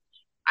 Like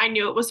I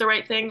knew it was the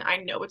right thing. I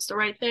know it's the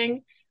right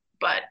thing,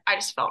 but I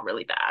just felt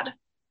really bad.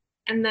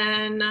 And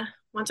then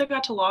once I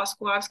got to law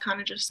school, I was kind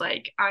of just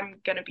like,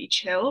 I'm gonna be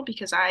chill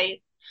because I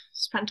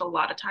spent a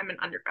lot of time in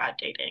undergrad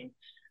dating,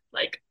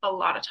 like a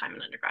lot of time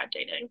in undergrad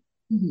dating.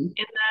 Mhm.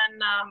 And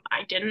then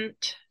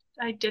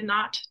I did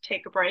not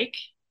take a break.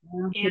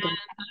 Yeah, we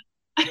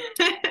And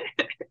did.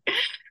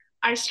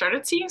 I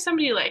started seeing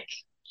somebody like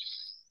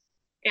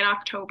in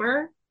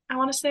October, I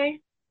want to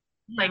say,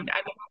 Yeah. like the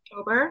end of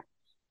October.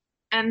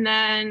 And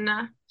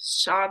then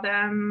saw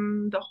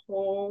them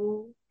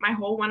my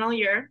whole 1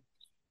 year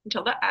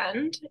until the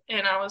end.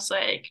 And I was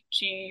like,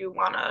 do you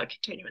want to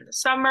continue in the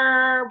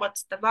summer?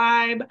 What's the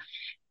vibe?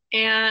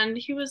 And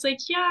he was like,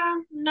 yeah,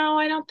 no,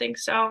 I don't think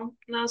so.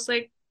 And I was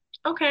like,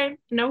 okay,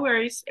 no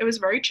worries. It was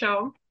very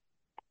chill.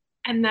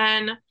 And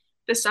then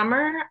the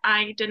summer,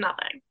 I did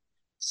nothing.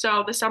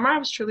 So the summer, I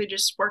was truly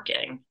just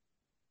working.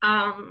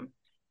 Um,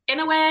 in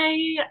a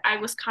way, I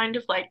was kind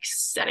of like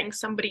setting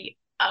somebody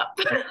up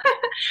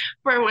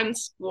for when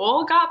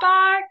school got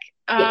back.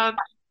 Yeah.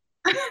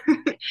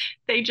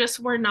 They just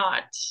were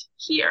not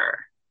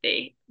here.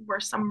 They were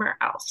somewhere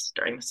else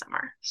during the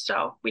summer.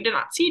 So we did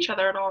not see each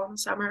other at all in the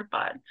summer,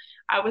 but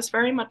I was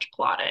very much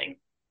plotting.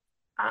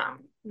 I'm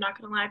not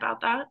gonna lie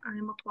about that. I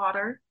am a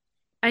plotter.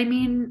 I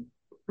mean,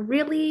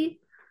 really,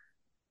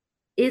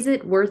 is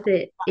it worth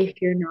it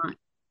if you're not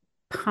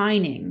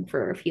pining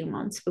for a few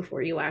months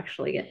before you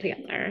actually get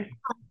together?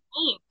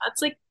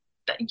 That's like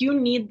you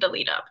need the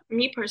lead up.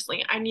 Me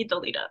personally, I need the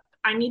lead up.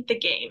 I need the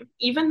game.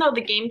 Even though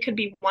the game could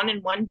be won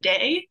in one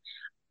day,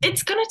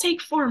 it's gonna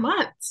take 4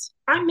 months.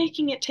 I'm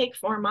making it take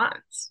 4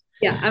 months.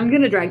 Yeah, I'm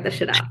gonna drag the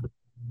shit out.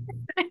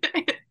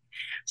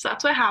 So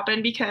that's what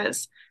happened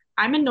because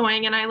I'm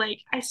annoying and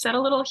I said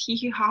a little hee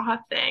hee ha ha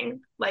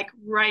thing like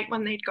right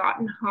when they'd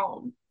gotten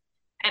home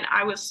and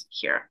I was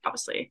here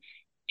obviously.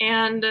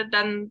 And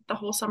then the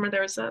whole summer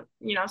there was some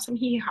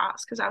hee hee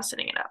ha's because I was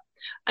setting it up.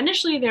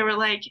 Initially they were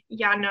like,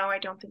 yeah, no, I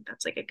don't think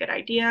that's like a good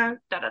idea.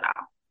 Da da da.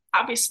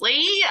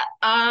 Obviously,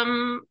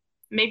 um,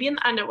 maybe in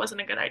the end it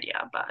wasn't a good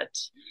idea, but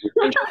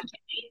I'm trying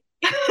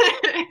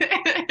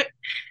to.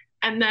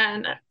 And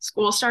then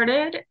school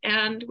started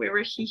and we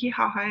were hee hee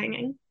ha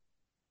haing.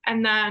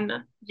 And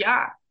then,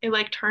 yeah, it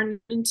like turned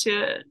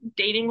into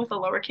dating with a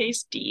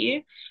lowercase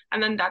d.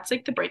 And then that's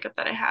like the breakup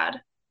that I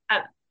had.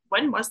 At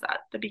when was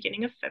that? The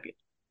beginning of February.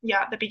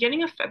 Yeah, the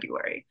beginning of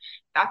February.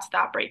 That's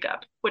that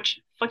breakup,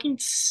 which fucking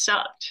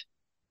sucked.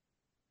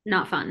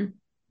 Not fun.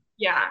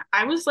 Yeah,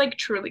 I was like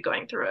truly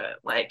going through it.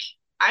 Like,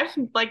 I've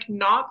like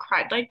not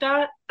cried like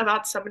that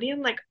about somebody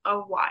in like a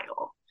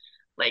while.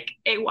 Like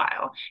a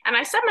while. And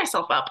I set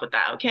myself up with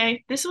that,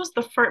 okay? This was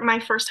my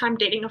first time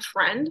dating a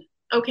friend.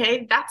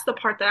 Okay, that's the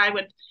part that I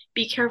would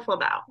be careful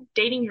about.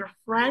 Dating your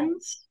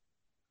friends,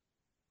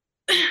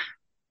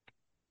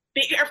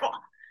 be careful.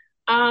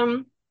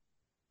 Um,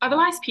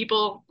 otherwise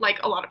people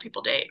like a lot of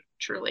people date,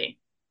 truly.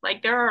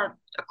 Like there are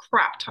a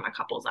crap ton of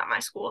couples at my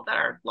school that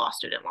are lost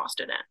student,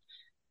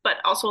 but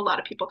also a lot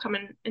of people come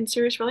in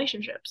serious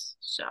relationships.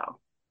 So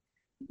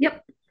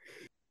Yep.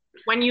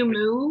 when you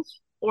move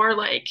or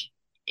like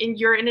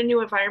you're in a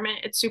new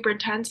environment, it's super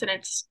intense and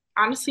it's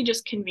honestly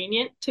just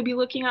convenient to be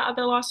looking at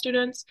other law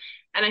students.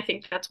 And I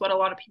think that's what a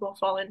lot of people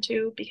fall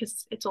into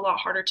because it's a lot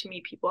harder to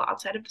meet people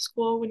outside of the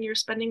school when you're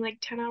spending like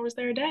 10 hours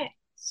there a day.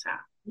 So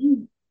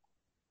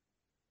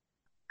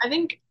I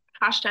think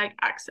hashtag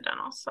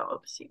accidental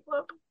celibacy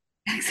club.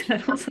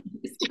 Accidental.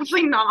 It's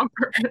definitely not on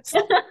purpose.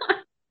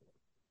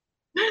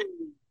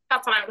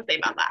 That's what I would say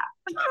about that.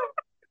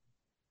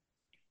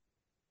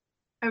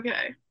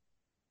 Okay.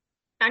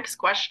 Next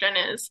question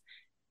is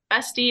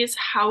besties,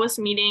 how was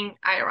meeting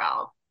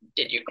IRL?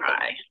 Did you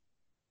cry?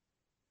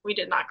 We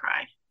did not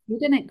cry. You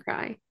didn't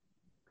cry.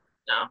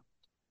 No.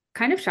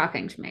 Kind of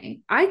shocking to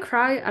me. I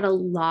cry at a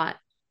lot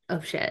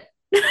of shit.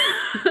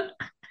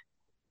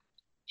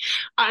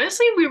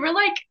 Honestly, we were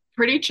like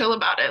pretty chill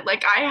about it.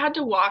 Like I had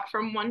to walk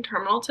from one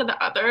terminal to the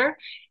other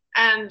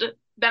and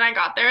then I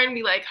got there and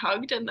we like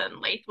hugged and then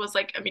Lath was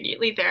like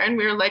immediately there and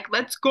we were like,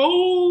 let's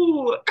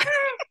go.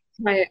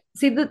 Right.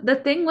 See, the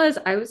thing was,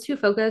 I was too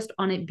focused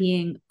on it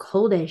being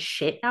cold as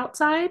shit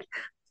outside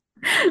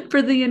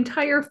for the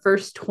entire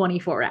first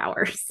 24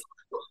 hours.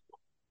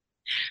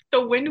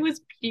 The wind was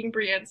beating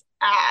Brienne's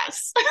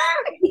ass.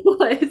 It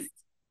was.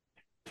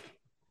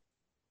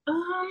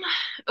 Um,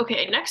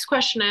 okay, next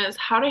question is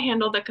how to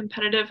handle the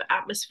competitive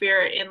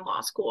atmosphere in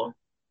law school.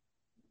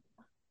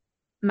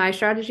 My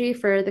strategy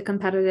for the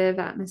competitive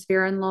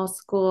atmosphere in law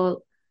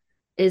school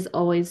is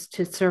always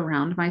to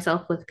surround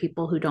myself with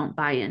people who don't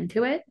buy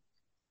into it.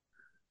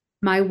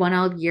 My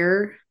 1L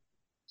year,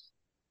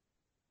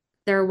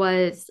 there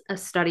was a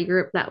study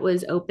group that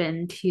was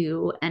open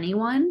to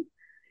anyone,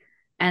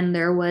 and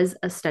there was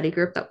a study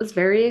group that was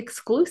very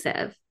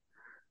exclusive.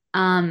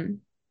 Um,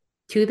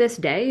 to this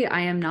day,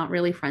 I am not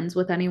really friends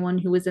with anyone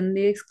who was in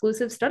the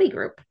exclusive study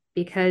group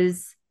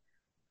because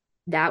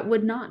that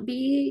would not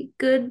be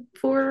good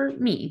for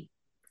me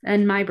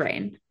and my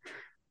brain.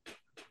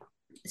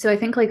 So I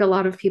think like a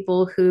lot of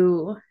people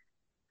who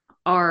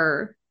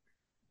are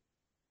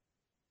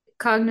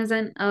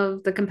cognizant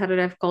of the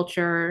competitive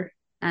culture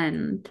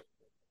and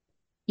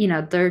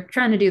they're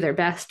trying to do their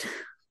best,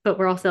 but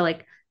we're also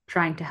like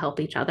trying to help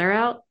each other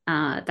out.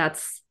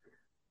 That's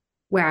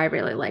where I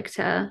really like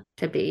to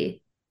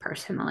be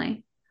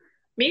personally.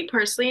 Me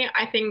personally,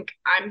 I think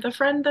I'm the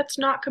friend that's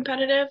not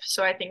competitive.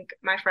 So I think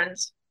my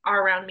friends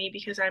are around me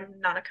because I'm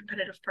not a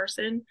competitive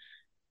person.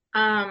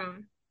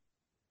 Um,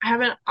 I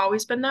haven't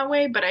always been that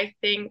way, but I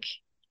think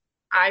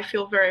I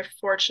feel very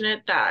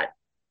fortunate that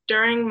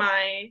during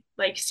my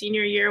like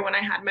senior year when I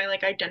had my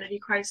like identity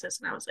crisis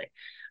and I was like,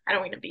 I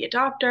don't want to be a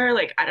doctor,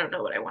 like I don't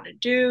know what I want to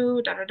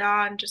do, da da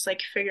da, and just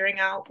like figuring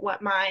out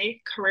what my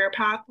career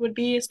path would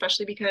be,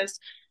 especially because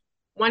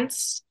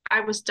once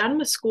I was done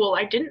with school,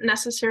 I didn't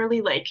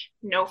necessarily like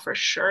know for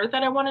sure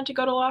that I wanted to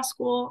go to law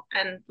school.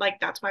 And like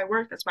that's why I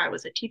worked, that's why I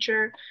was a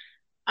teacher.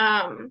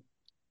 Um,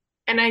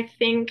 and I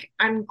think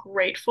I'm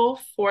grateful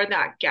for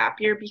that gap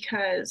year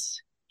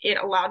because it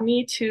allowed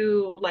me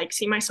to like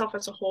see myself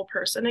as a whole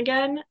person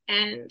again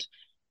and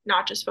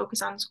not just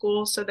focus on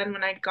school. So then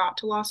when I got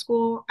to law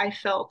school, I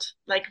felt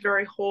like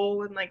very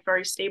whole and like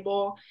very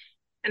stable.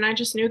 And I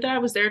just knew that I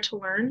was there to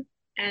learn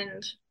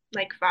and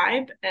like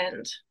vibe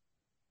and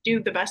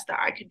do the best that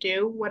I could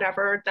do,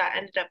 whatever that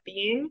ended up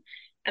being,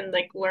 and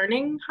like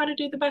learning how to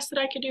do the best that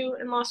I could do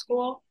in law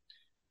school.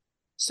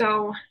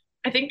 So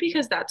I think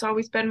because that's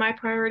always been my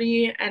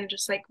priority and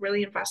just like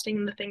really investing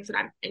in the things that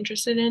I'm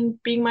interested in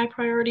being my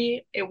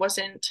priority, it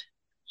wasn't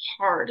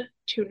hard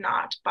to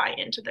not buy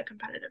into the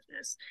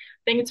competitiveness.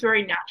 I think it's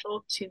very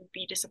natural to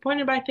be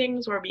disappointed by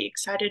things or be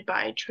excited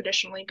by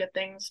traditionally good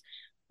things,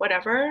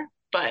 whatever,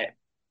 but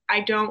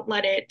I don't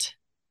let it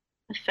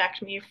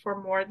affect me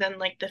for more than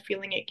like the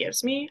feeling it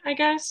gives me, I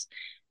guess.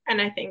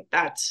 And I think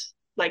that's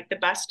like the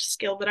best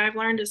skill that I've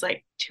learned is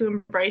like to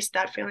embrace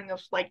that feeling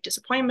of like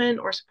disappointment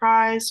or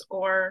surprise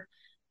or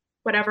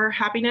whatever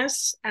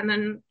happiness and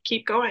then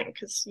keep going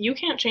because you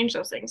can't change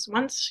those things.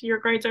 Once your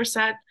grades are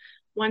set,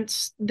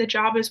 once the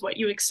job is what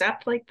you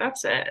accept, like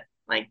that's it.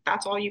 Like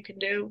that's all you can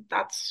do.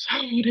 That's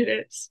what it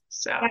is.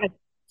 So, Gotta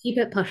keep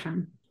it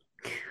pushing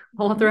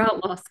all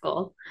throughout law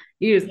school.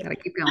 You just gotta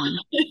keep going.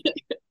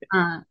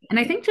 And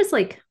I think just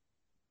like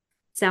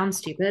sounds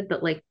stupid,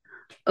 but like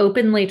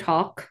openly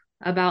talk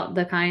about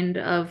the kind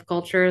of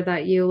culture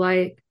that you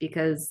like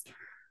because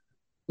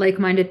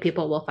like-minded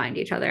people will find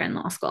each other in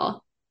law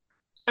school.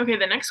 okay,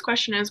 the next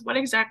question is what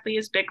exactly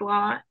is Big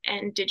Law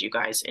and did you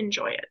guys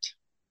enjoy it?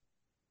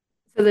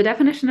 So the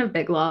definition of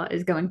big law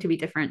is going to be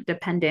different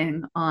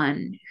depending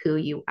on who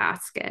you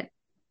ask it.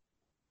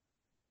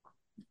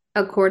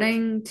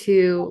 According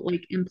to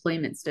like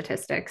employment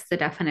statistics, the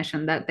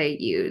definition that they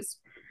use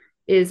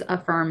is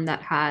a firm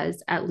that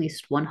has at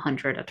least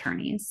 100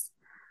 attorneys.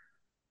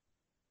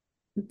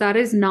 That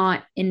is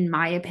not, in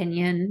my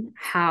opinion,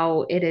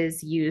 how it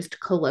is used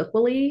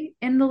colloquially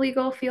in the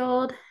legal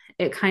field.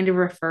 It kind of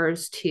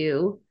refers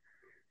to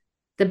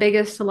the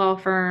biggest law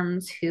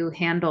firms who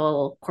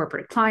handle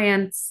corporate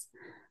clients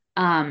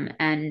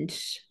and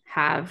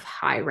have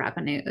high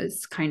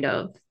revenues, kind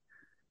of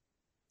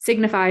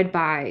signified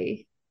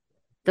by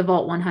the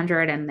Vault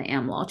 100 and the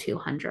AmLaw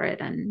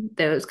 200 and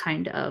those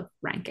kind of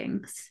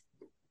rankings.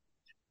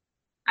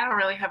 I don't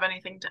really have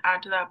anything to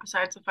add to that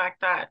besides the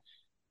fact that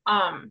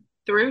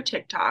through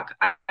TikTok,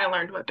 I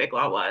learned what Big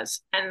Law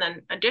was. And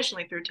then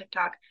additionally through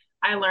TikTok,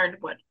 I learned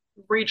what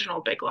regional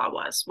Big Law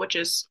was, which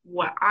is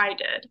what I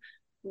did.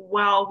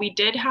 Well, we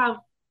did have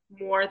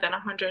more than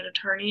 100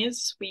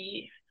 attorneys.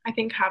 We, I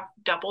think, have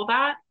double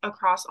that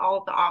across all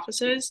of the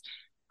offices.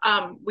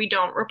 We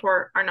don't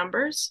report our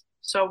numbers,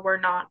 so we're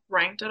not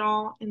ranked at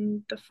all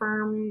in the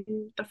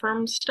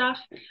firm stuff.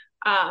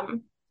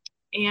 Um,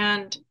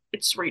 and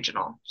it's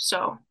regional.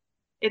 So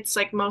it's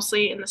like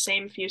mostly in the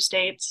same few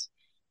states.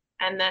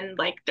 And then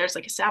like there's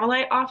like a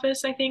satellite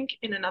office, I think,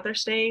 in another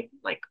state,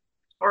 like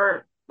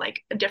or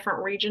like a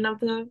different region of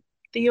the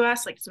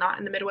US, like it's not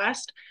in the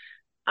Midwest.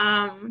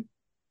 Um,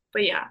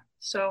 but yeah,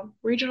 so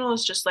regional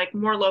is just like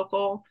more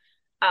local,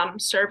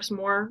 serves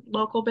more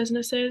local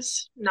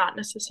businesses, not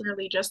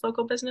necessarily just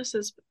local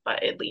businesses,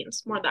 but it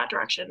leans more that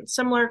direction.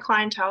 Similar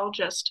clientele,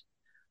 just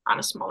on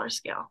a smaller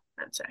scale,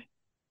 I'd say.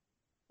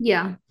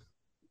 Yeah.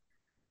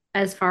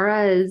 As far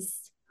as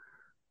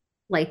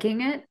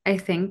liking it, I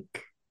think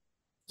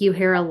you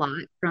hear a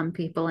lot from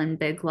people in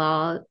big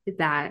law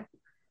that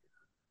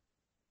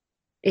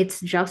it's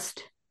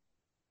just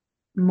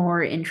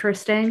more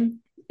interesting.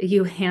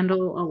 You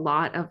handle a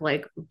lot of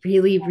like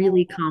really,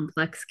 really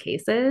complex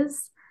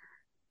cases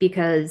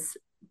because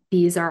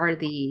these are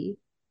the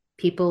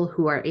people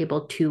who are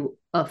able to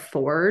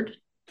afford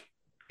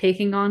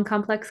taking on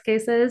complex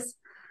cases.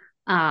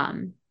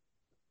 Um,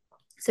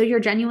 so you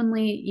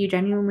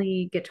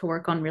genuinely get to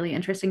work on really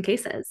interesting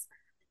cases,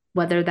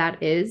 whether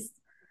that is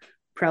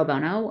pro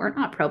bono or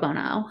not pro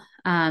bono.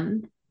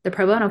 The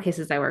pro bono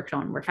cases I worked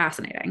on were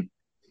fascinating,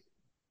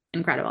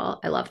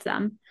 incredible. I loved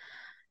them.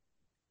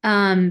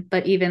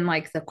 But even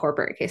like the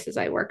corporate cases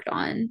I worked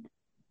on,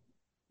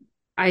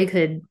 I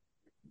could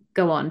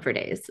go on for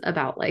days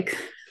about like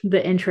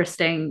the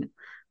interesting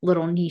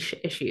little niche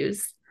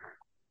issues.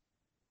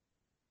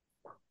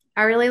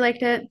 I really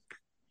liked it.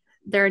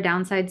 There are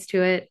downsides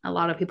to it. A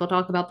lot of people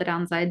talk about the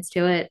downsides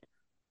to it.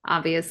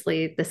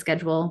 Obviously, the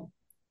schedule,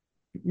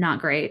 not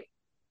great.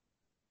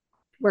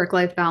 Work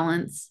life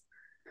balance,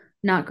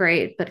 not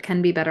great, but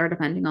can be better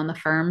depending on the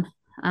firm.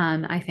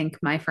 I think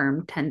my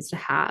firm tends to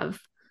have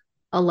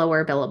a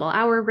lower billable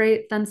hour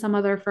rate than some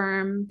other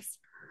firms,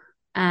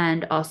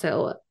 and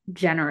also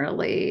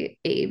generally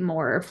a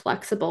more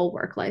flexible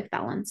work life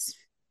balance.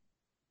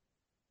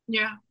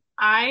 Yeah,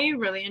 I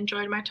really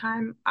enjoyed my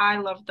time. I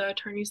love the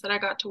attorneys that I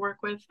got to work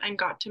with and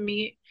got to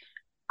meet.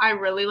 I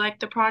really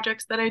liked the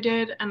projects that I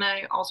did, and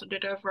I also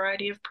did a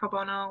variety of pro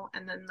bono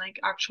and then like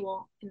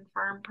actual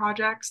in-firm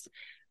projects.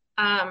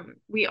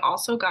 We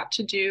also got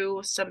to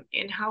do some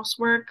in-house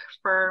work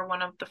for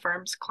one of the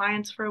firm's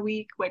clients for a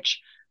week,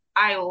 which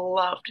I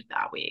loved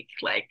that week,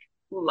 like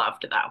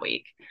loved that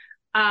week.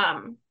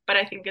 But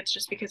I think it's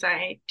just because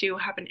I do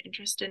have an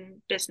interest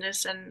in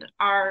business and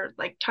our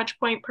like touch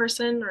point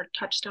person or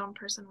touchstone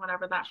person,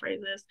 whatever that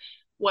phrase is,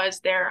 was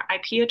their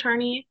IP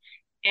attorney.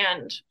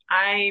 And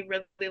I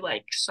really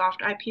like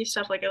soft IP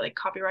stuff, like I like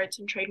copyrights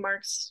and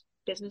trademarks,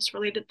 business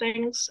related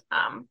things.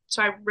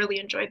 So I really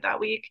enjoyed that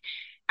week.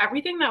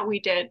 Everything that we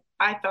did,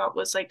 I thought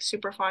was like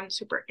super fun,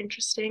 super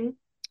interesting.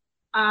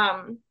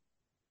 Um,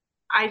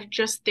 I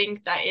just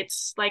think that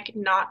it's like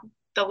not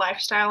the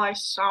lifestyle I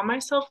saw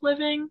myself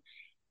living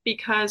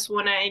because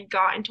when I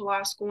got into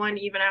law school and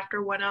even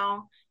after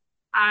 1L,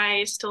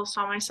 I still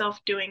saw myself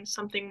doing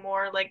something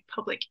more like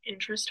public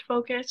interest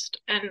focused,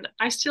 and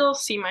I still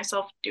see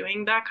myself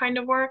doing that kind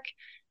of work.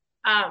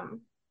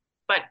 Um,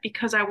 but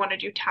because I want to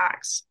do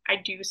tax, I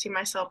do see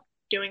myself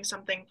doing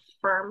something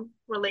firm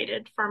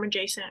related, firm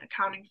adjacent,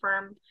 accounting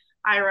firm,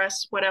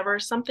 IRS, whatever,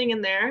 something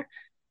in there.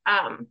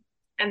 Um,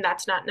 and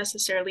that's not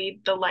necessarily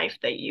the life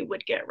that you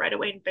would get right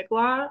away in big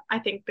law. I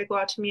think big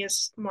law to me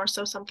is more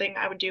so something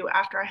I would do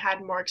after I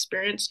had more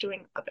experience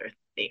doing other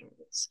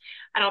things.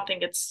 I don't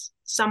think it's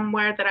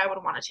somewhere that I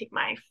would want to take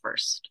my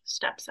first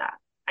steps at,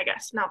 I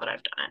guess, now that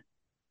I've done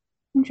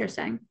it.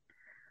 Interesting.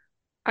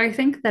 I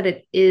think that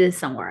it is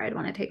somewhere I'd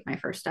want to take my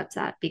first steps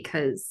at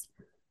because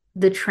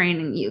the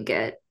training you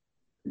get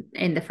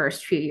in the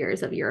first few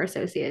years of your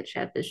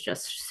associateship is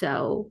just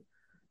so,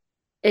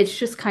 it's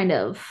just kind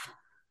of,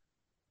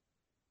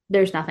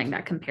 there's nothing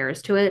that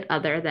compares to it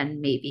other than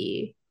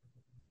maybe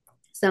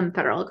some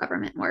federal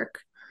government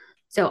work.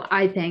 So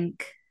I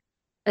think,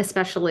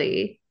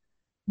 especially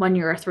when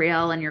you're a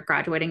 3L and you're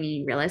graduating and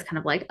you realize kind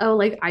of like, oh,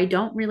 like I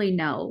don't really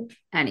know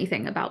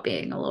anything about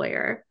being a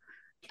lawyer.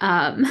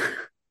 Um,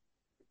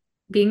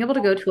 being able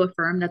to go to a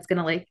firm that's going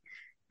to like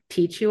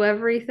teach you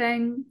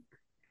everything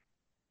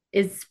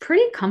is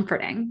pretty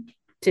comforting,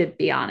 to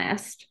be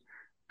honest.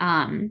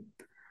 Um,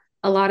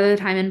 a lot of the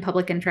time in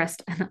public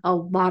interest and a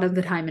lot of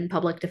the time in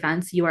public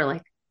defense, you are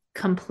like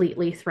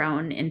completely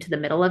thrown into the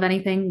middle of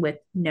anything with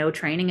no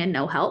training and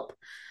no help.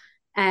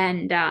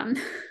 And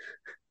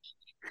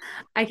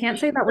I can't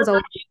say that was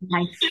always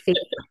my favorite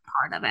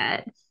part of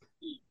it.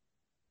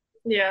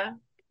 Yeah,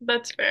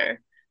 that's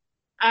fair.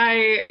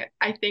 I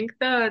think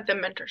the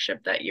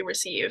mentorship that you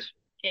receive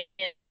in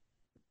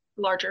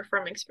larger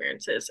firm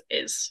experiences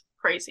is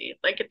crazy.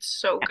 Like it's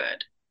so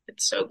good.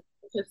 It's so good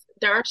because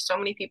there are so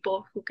many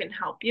people who can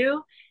help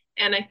you.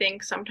 And I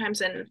think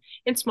sometimes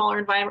in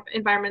smaller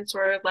environments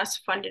or less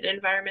funded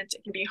environments,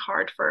 it can be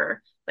hard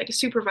for like a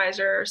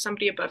supervisor or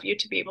somebody above you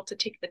to be able to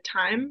take the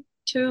time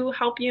to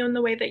help you in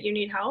the way that you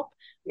need help.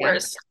 Yeah.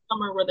 Whereas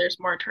somewhere where there's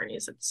more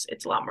attorneys,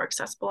 it's a lot more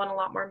accessible and a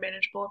lot more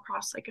manageable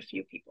across like a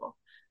few people.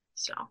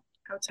 So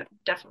I would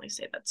definitely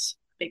say that's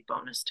a big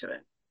bonus to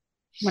it.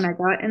 When I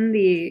got in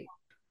the,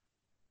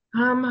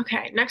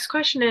 Okay. Next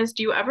question is,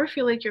 do you ever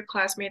feel like your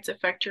classmates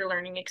affect your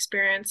learning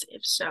experience?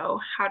 If so,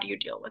 how do you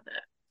deal with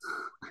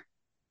it?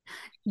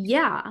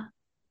 yeah,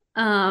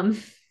 um,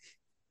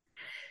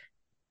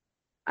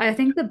 I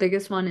think the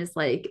biggest one is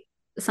like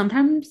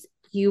sometimes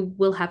you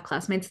will have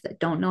classmates that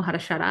don't know how to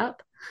shut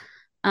up.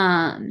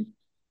 Um,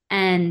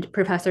 and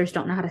professors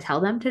don't know how to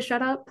tell them to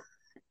shut up.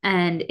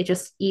 And it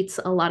just eats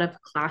a lot of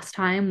class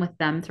time with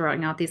them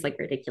throwing out these like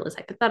ridiculous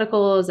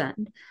hypotheticals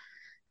and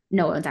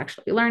no one's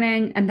actually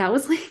learning. And that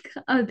was like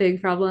a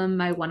big problem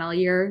my 1L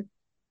year,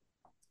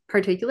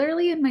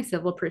 particularly in my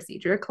civil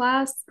procedure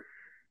class.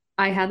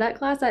 I had that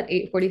class at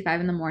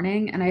 8:45 in the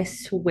morning, and I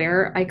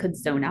swear I could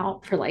zone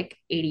out for like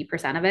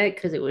 80% of it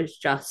because it was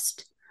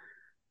just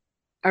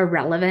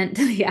irrelevant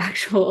to the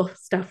actual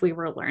stuff we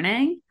were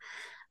learning.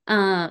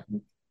 Um,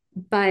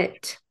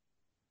 but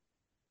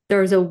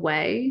there's a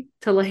way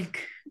to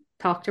like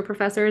talk to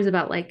professors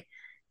about like,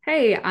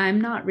 hey,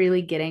 I'm not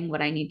really getting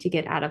what I need to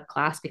get out of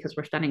class because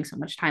we're spending so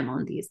much time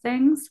on these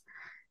things.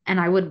 And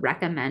I would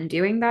recommend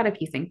doing that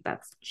if you think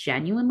that's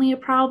genuinely a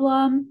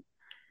problem.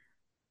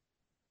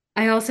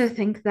 I also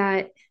think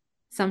that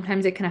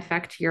sometimes it can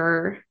affect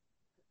your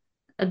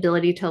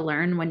ability to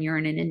learn when you're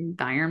in an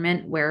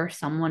environment where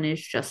someone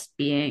is just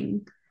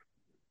being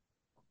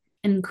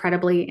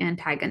incredibly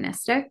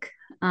antagonistic.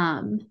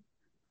 Um,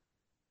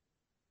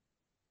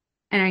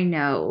 and I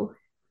know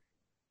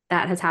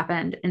that has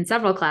happened in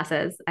several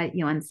classes at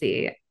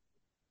UNC.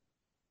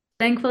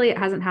 Thankfully, it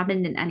hasn't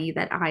happened in any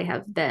that I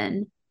have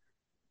been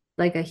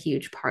like a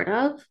huge part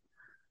of.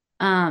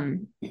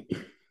 Um,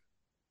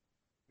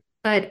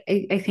 but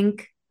I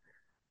think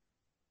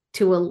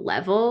to a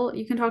level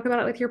you can talk about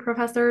it with your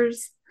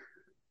professors,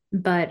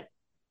 but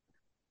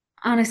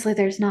honestly,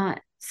 there's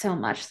not so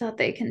much that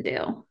they can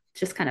do.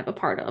 Just kind of a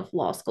part of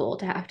law school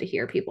to have to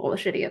hear people with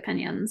shitty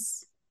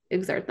opinions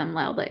exert them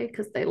loudly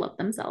because they love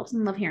themselves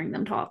and love hearing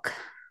them talk.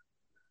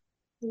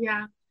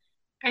 Yeah,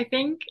 I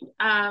think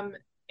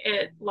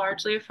it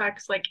largely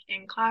affects like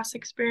in-class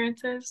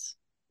experiences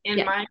in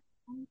Yeah. my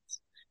experience.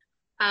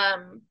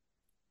 Um,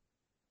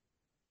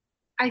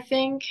 I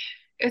think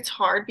it's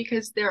hard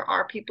because there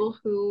are people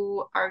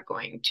who are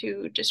going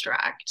to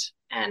distract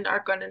and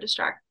are going to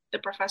distract the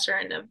professor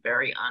in a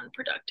very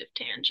unproductive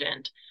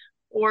tangent,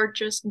 or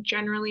just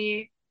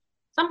generally,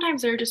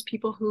 sometimes there are just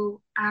people who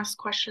ask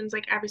questions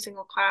like every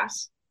single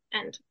class.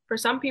 And for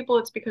some people,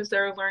 it's because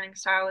their learning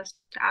style is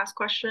to ask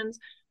questions.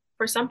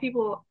 For some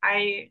people,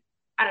 I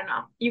don't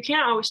know. You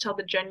can't always tell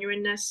the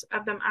genuineness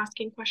of them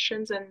asking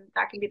questions, and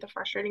that can be the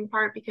frustrating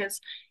part because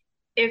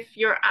if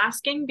you're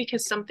asking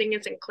because something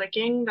isn't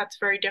clicking, that's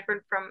very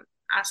different from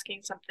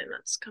asking something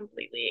that's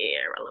completely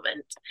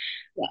irrelevant.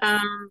 Yes.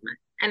 Um,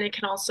 and it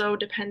can also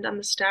depend on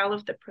the style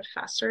of the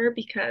professor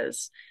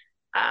because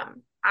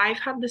I've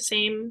had the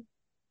same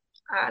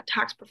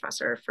tax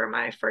professor for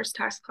my first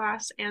tax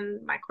class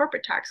and my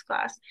corporate tax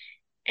class.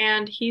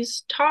 And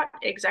he's taught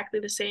exactly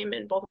the same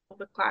in both of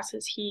the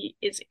classes. He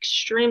is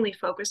extremely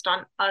focused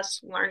on us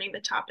learning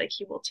the topic.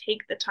 He will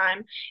take the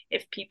time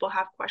if people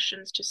have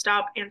questions to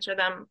stop, answer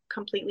them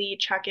completely,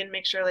 check in,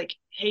 make sure, like,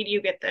 hey, do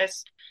you get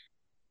this?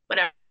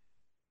 Whatever.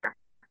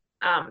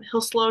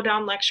 He'll slow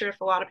down lecture if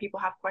a lot of people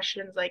have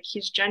questions. Like,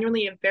 he's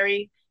genuinely a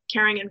very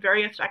caring and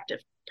very effective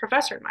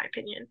professor, in my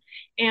opinion.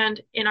 And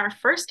in our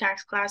first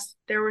tax class,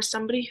 there was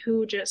somebody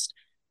who just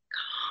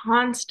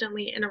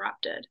constantly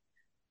interrupted,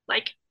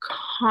 like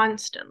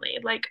constantly,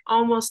 like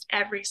almost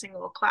every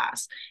single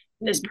class.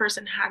 This Mm.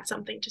 person had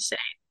something to say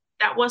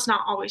that was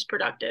not always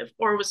productive,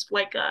 or was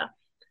like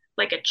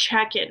a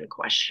check-in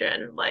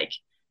question, like,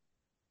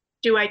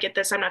 do I get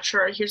this? I'm not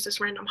sure. Here's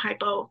this random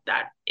hypo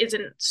that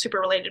isn't super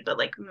related, but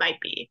like might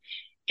be.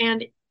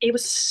 And it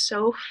was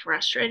so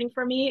frustrating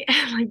for me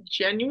and like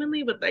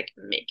genuinely would like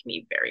make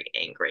me very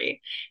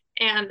angry.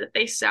 And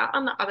they sat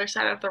on the other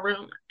side of the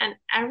room. And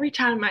every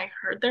time I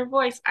heard their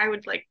voice, I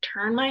would like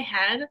turn my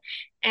head.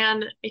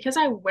 And because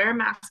I wear a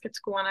mask at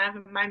school and I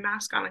have my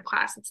mask on in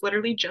class, it's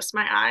literally just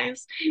my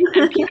eyes.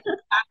 And people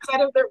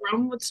outside of the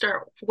room would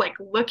start like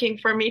looking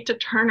for me to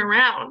turn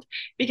around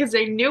because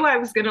they knew I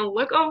was gonna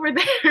look over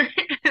there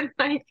and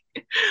like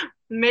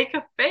make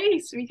a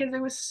face because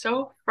it was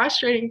so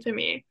frustrating to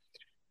me.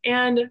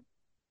 And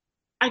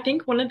I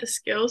think one of the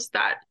skills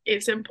that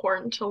is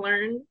important to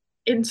learn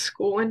in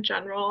school in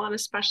general, and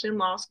especially in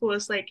law school,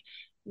 is like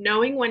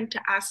knowing when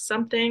to ask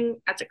something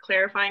as a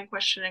clarifying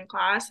question in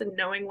class and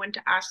knowing when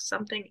to ask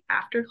something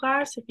after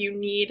class if you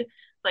need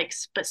like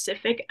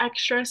specific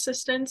extra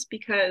assistance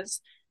because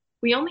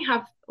we only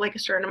have like a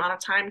certain amount of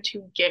time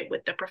to get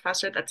with the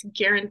professor that's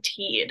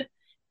guaranteed.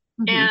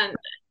 Mhm. And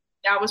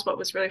that was what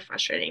was really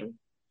frustrating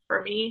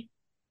for me.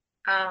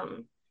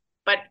 Um,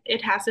 but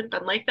it hasn't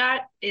been like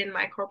that in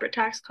my corporate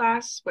tax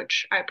class,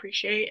 which I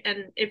appreciate.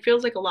 And it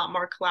feels like a lot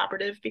more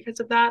collaborative because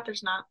of that.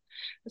 There's not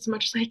as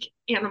much like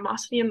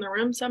animosity in the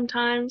room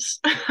sometimes.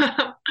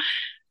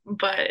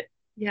 But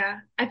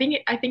yeah, I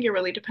think it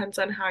really depends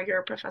on how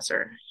your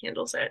professor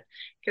handles it.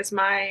 Because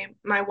my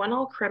one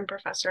all crim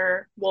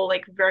professor will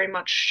like very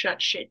much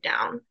shut shit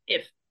down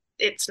if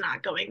it's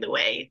not going the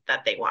way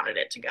that they wanted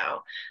it to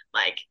go.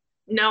 Like,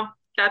 no,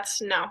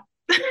 that's no.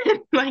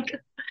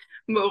 Like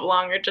move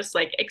along or just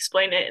like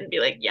explain it and be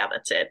like, yeah,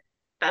 that's it.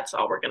 That's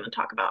all we're going to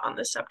talk about on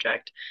this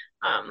subject.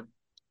 Um,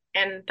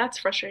 and that's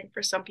frustrating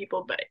for some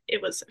people, but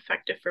it was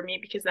effective for me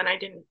because then I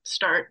didn't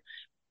start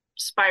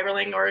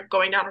spiraling or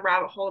going down a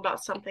rabbit hole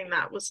about something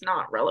that was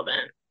not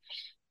relevant.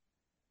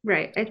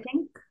 Right.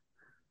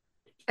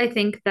 I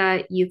think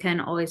that you can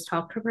always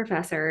talk to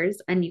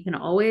professors and you can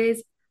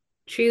always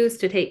choose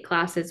to take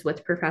classes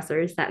with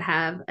professors that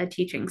have a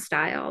teaching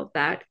style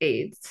that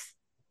aids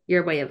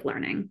your way of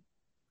learning.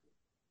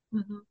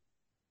 Mm-hmm.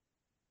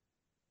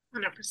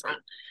 100%.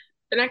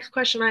 The next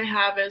question I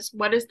have is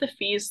what is the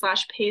fees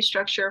slash pay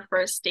structure for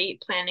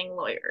estate planning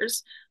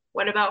lawyers?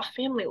 What about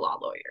family law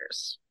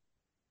lawyers?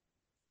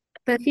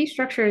 The fee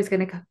structure is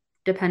going to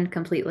depend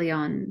completely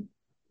on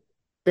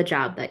the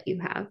job that you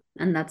have.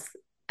 And that's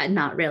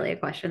not really a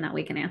question that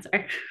we can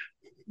answer.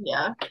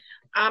 Yeah.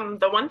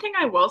 The one thing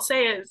I will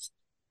say is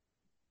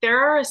there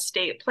are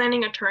estate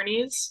planning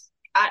attorneys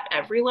at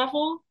every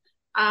level.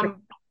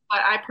 But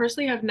I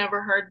personally have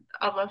never heard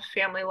of a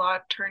family law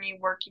attorney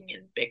working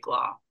in big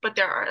law, but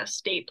there are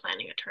estate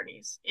planning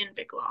attorneys in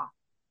big law.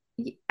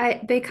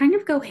 They kind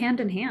of go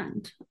hand in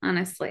hand,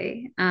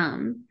 honestly.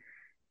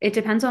 It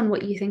depends on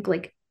what you think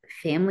like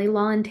family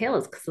law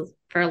entails, because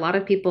for a lot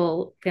of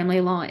people,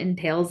 family law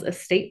entails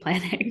estate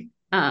planning.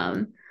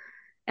 And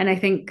I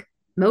think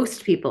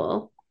most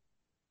people,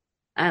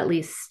 at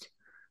least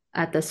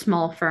at the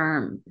small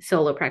firm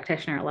solo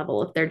practitioner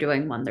level, if they're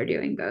doing one, they're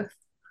doing both.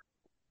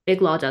 Big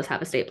law does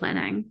have estate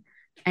planning,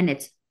 and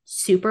it's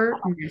super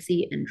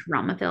messy and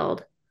drama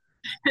filled.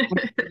 I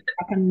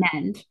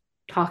recommend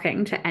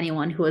talking to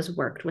anyone who has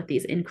worked with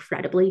these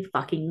incredibly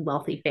fucking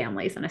wealthy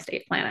families in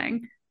estate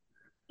planning.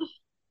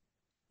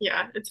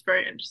 Yeah, it's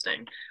very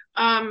interesting.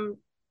 Um,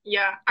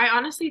 yeah, I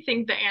honestly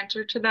think the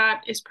answer to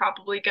that is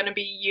probably going to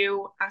be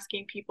you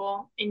asking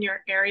people in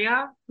your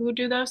area who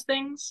do those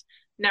things,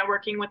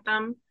 networking with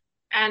them,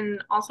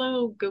 and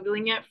also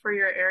Googling it for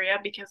your area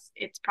because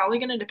it's probably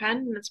going to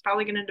depend and it's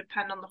probably going to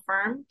depend on the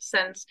firm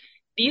since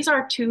these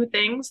are two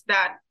things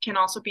that can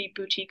also be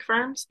boutique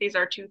firms. These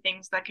are two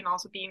things that can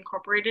also be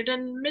incorporated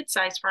in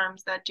mid-sized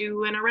firms that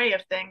do an array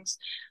of things.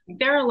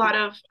 There are a lot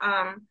of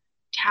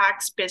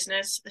tax,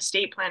 business,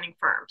 estate planning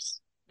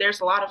firms.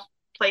 There's a lot of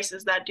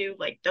places that do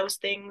like those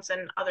things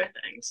and other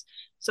things.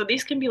 So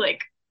these can be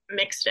like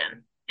mixed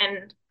in,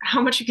 and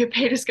how much you get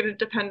paid is going to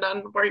depend on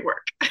where you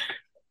work.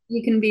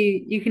 You can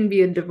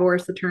be a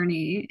divorce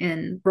attorney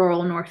in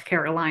rural North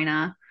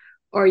Carolina,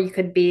 or you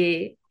could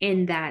be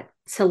in that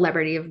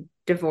celebrity of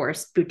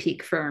divorce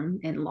boutique firm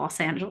in Los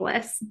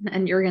Angeles,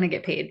 and you're going to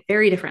get paid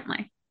very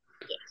differently.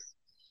 Yes.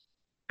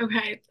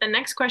 Okay, the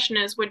next question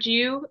is, would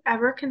you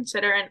ever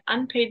consider an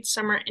unpaid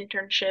summer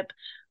internship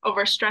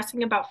over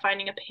stressing about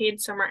finding a paid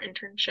summer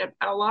internship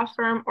at a law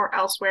firm or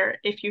elsewhere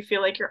if you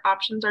feel like your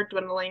options are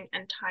dwindling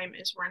and time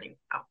is running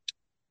out?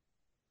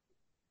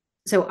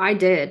 So I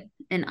did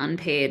an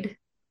unpaid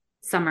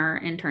summer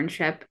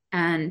internship,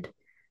 and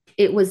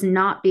it was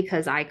not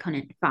because I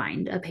couldn't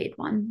find a paid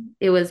one.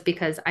 It was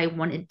because I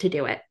wanted to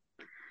do it.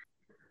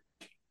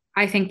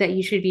 I think that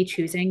you should be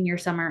choosing your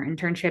summer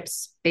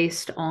internships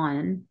based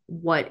on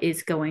what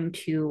is going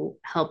to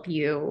help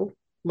you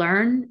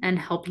learn and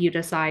help you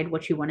decide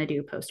what you want to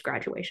do post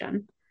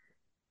graduation.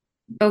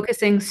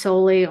 Focusing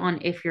solely on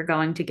if you're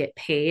going to get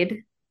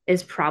paid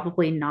is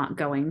probably not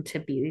going to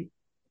be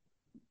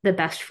the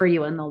best for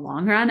you in the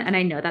long run. And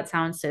I know that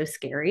sounds so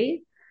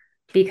scary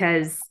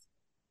because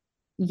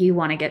you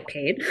want to get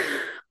paid.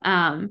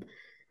 Um,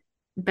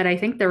 but I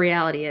think the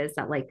reality is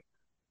that like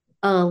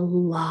a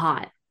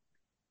lot,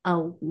 a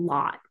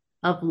lot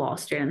of law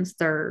students,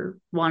 their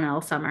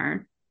 1L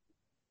summer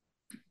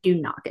do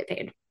not get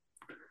paid.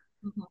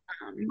 Mhm.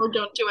 Um, Or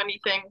don't do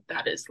anything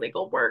that is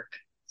legal work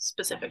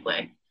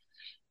specifically.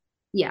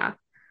 yeah.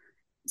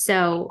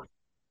 So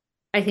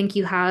I think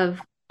you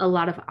have a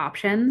lot of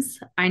options.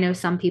 I know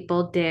some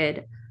people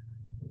did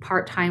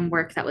part-time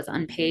work that was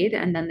unpaid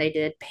and then they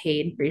did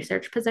paid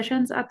research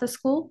positions at the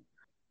school.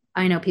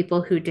 I know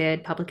people who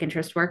did public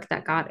interest work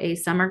that got a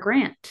summer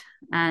grant,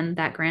 and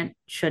that grant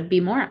should be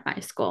more at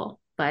my school,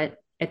 but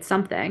it's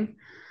something.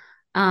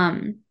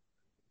 Um,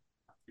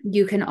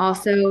 you can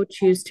also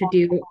choose to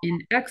do an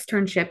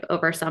externship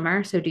over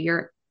summer. So do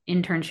your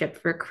internship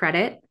for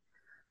credit,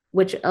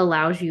 which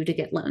allows you to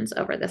get loans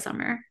over the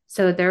summer.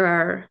 So there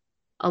are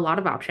a lot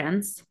of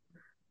options.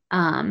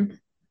 Um,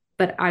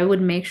 but I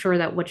would make sure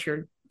that what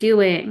you're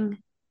doing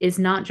is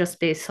not just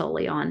based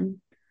solely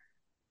on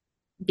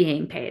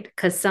being paid,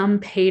 because some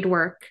paid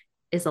work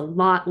is a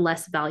lot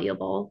less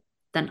valuable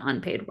than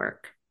unpaid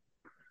work.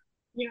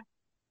 Yeah,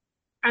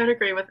 I would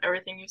agree with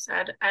everything you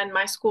said. And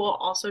my school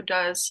also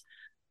does,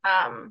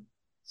 um,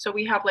 so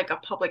we have like a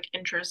public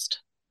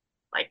interest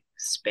like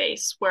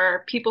space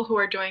where people who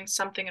are doing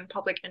something in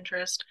public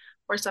interest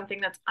or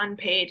something that's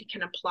unpaid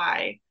can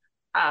apply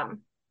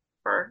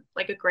for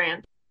like a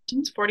grant.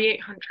 It's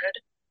 4,800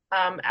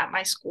 at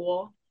my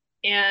school.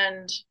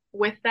 And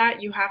with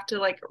that, you have to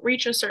like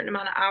reach a certain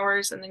amount of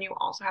hours, and then you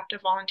also have to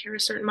volunteer a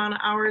certain amount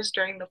of hours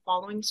during the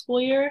following school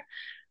year.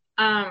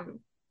 Um,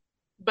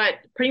 but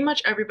pretty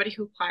much everybody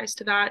who applies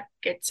to that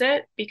gets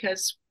it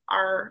because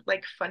our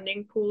like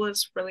funding pool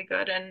is really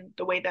good, and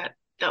the way that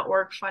the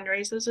org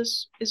fundraises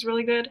is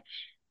really good.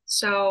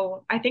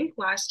 So I think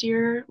last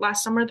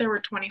summer, there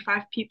were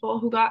 25 people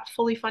who got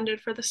fully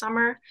funded for the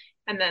summer.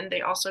 And then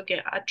they also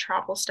get a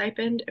travel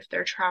stipend if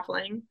they're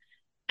traveling.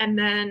 And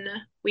then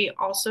we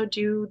also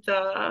do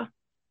the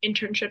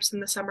internships in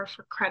the summer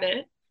for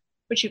credit,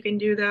 which you can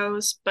do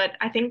those. But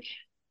I think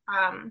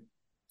um,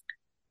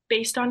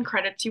 based on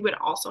credits, you would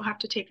also have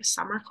to take a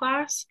summer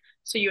class.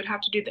 So you would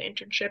have to do the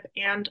internship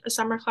and a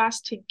summer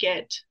class to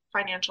get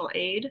financial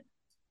aid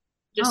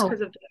just Oh,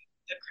 because of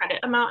the credit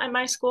amount at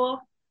my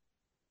school.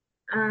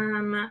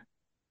 Um,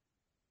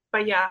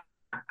 but yeah,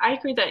 I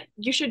agree that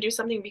you should do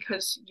something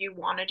because you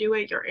want to do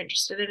it, you're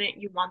interested in it,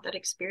 you want that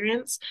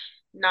experience,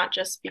 not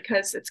just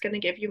because it's going to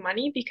give you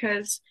money,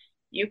 because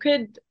you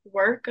could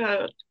work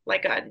a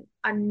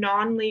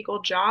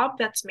non-legal job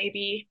that's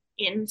maybe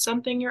in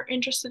something you're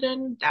interested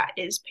in that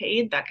is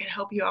paid that could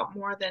help you out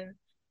more than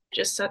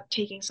just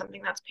taking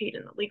something that's paid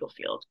in the legal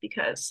field.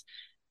 Because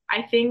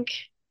I think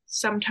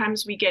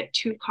sometimes we get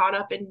too caught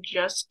up in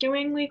just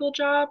doing legal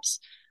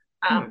jobs,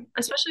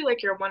 especially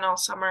like your 1L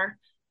summer.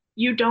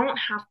 You don't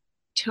have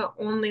to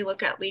only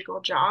look at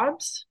legal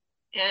jobs,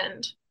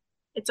 and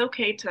it's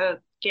okay to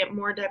get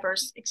more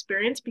diverse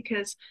experience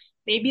because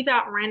maybe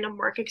that random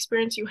work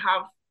experience you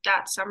have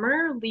that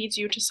summer leads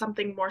you to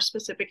something more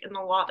specific in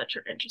the law that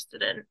you're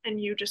interested in, and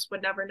you just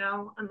would never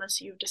know unless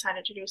you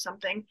decided to do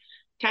something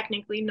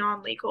technically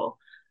non-legal.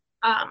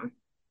 Um,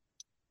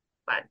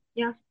 but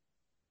yeah.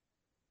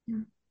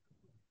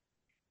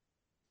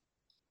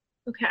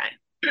 Okay.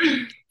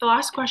 The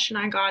last question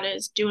I got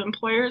is, do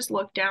employers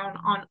look down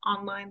on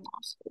online law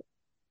school?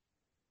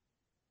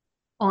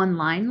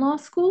 online law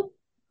school?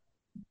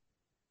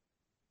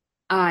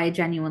 I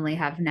genuinely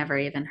have never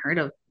even heard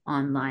of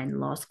online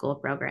law school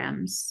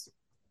programs.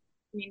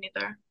 Me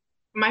neither.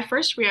 My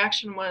first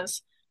reaction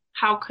was,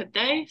 how could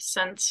they,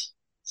 since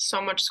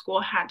so much school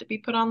had to be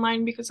put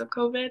online because of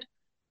COVID?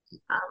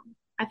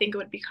 I think it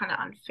would be kind of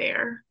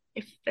unfair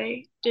if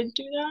they did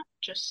do that,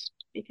 just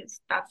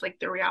because that's like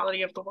the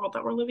reality of the world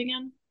that we're living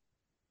in.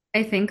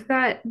 I think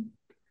that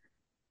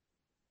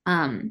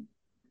um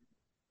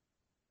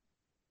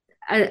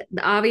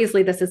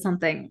obviously this is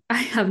something I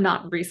have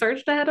not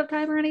researched ahead of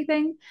time or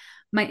anything.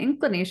 My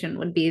inclination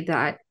would be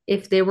that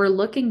if they were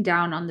looking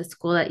down on the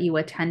school that you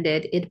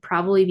attended, it'd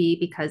probably be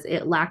because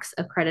it lacks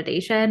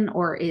accreditation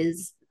or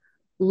is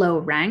low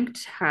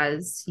ranked,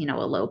 has, you know,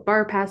 a low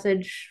bar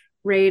passage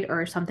rate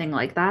or something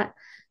like that,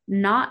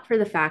 not for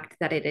the fact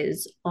that it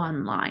is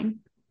online.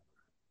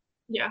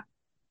 Yeah.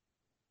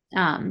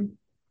 Um,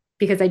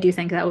 because I do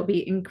think that would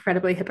be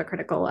incredibly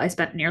hypocritical. I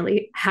spent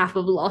nearly half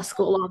of law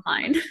school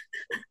online,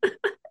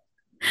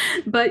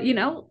 but you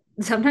know,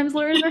 sometimes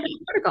lawyers are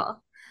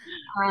hypocritical.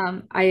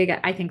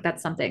 I think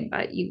that's something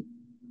that you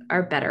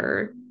are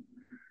better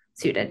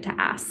suited to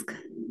ask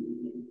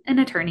an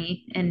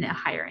attorney in a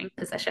hiring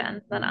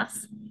position than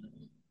us.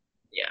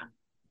 Yeah.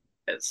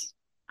 It's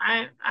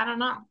I don't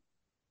know.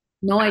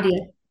 No Uh,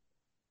 idea.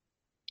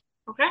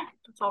 okay,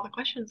 that's all the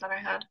questions that I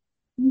had.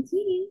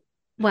 Okay.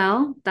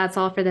 Well, that's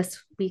all for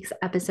this week's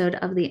episode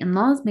of The In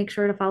Laws. Make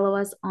sure to follow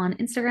us on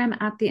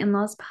Instagram at The In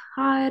Laws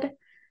Pod.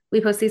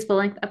 We post these full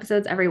length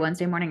episodes every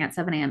Wednesday morning at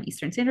 7 a.m.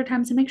 Eastern Standard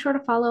Time. So make sure to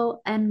follow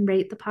and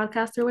rate the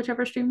podcast through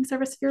whichever streaming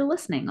service you're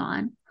listening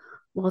on.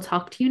 We'll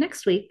talk to you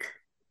next week.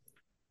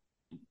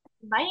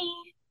 Bye.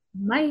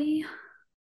 Bye.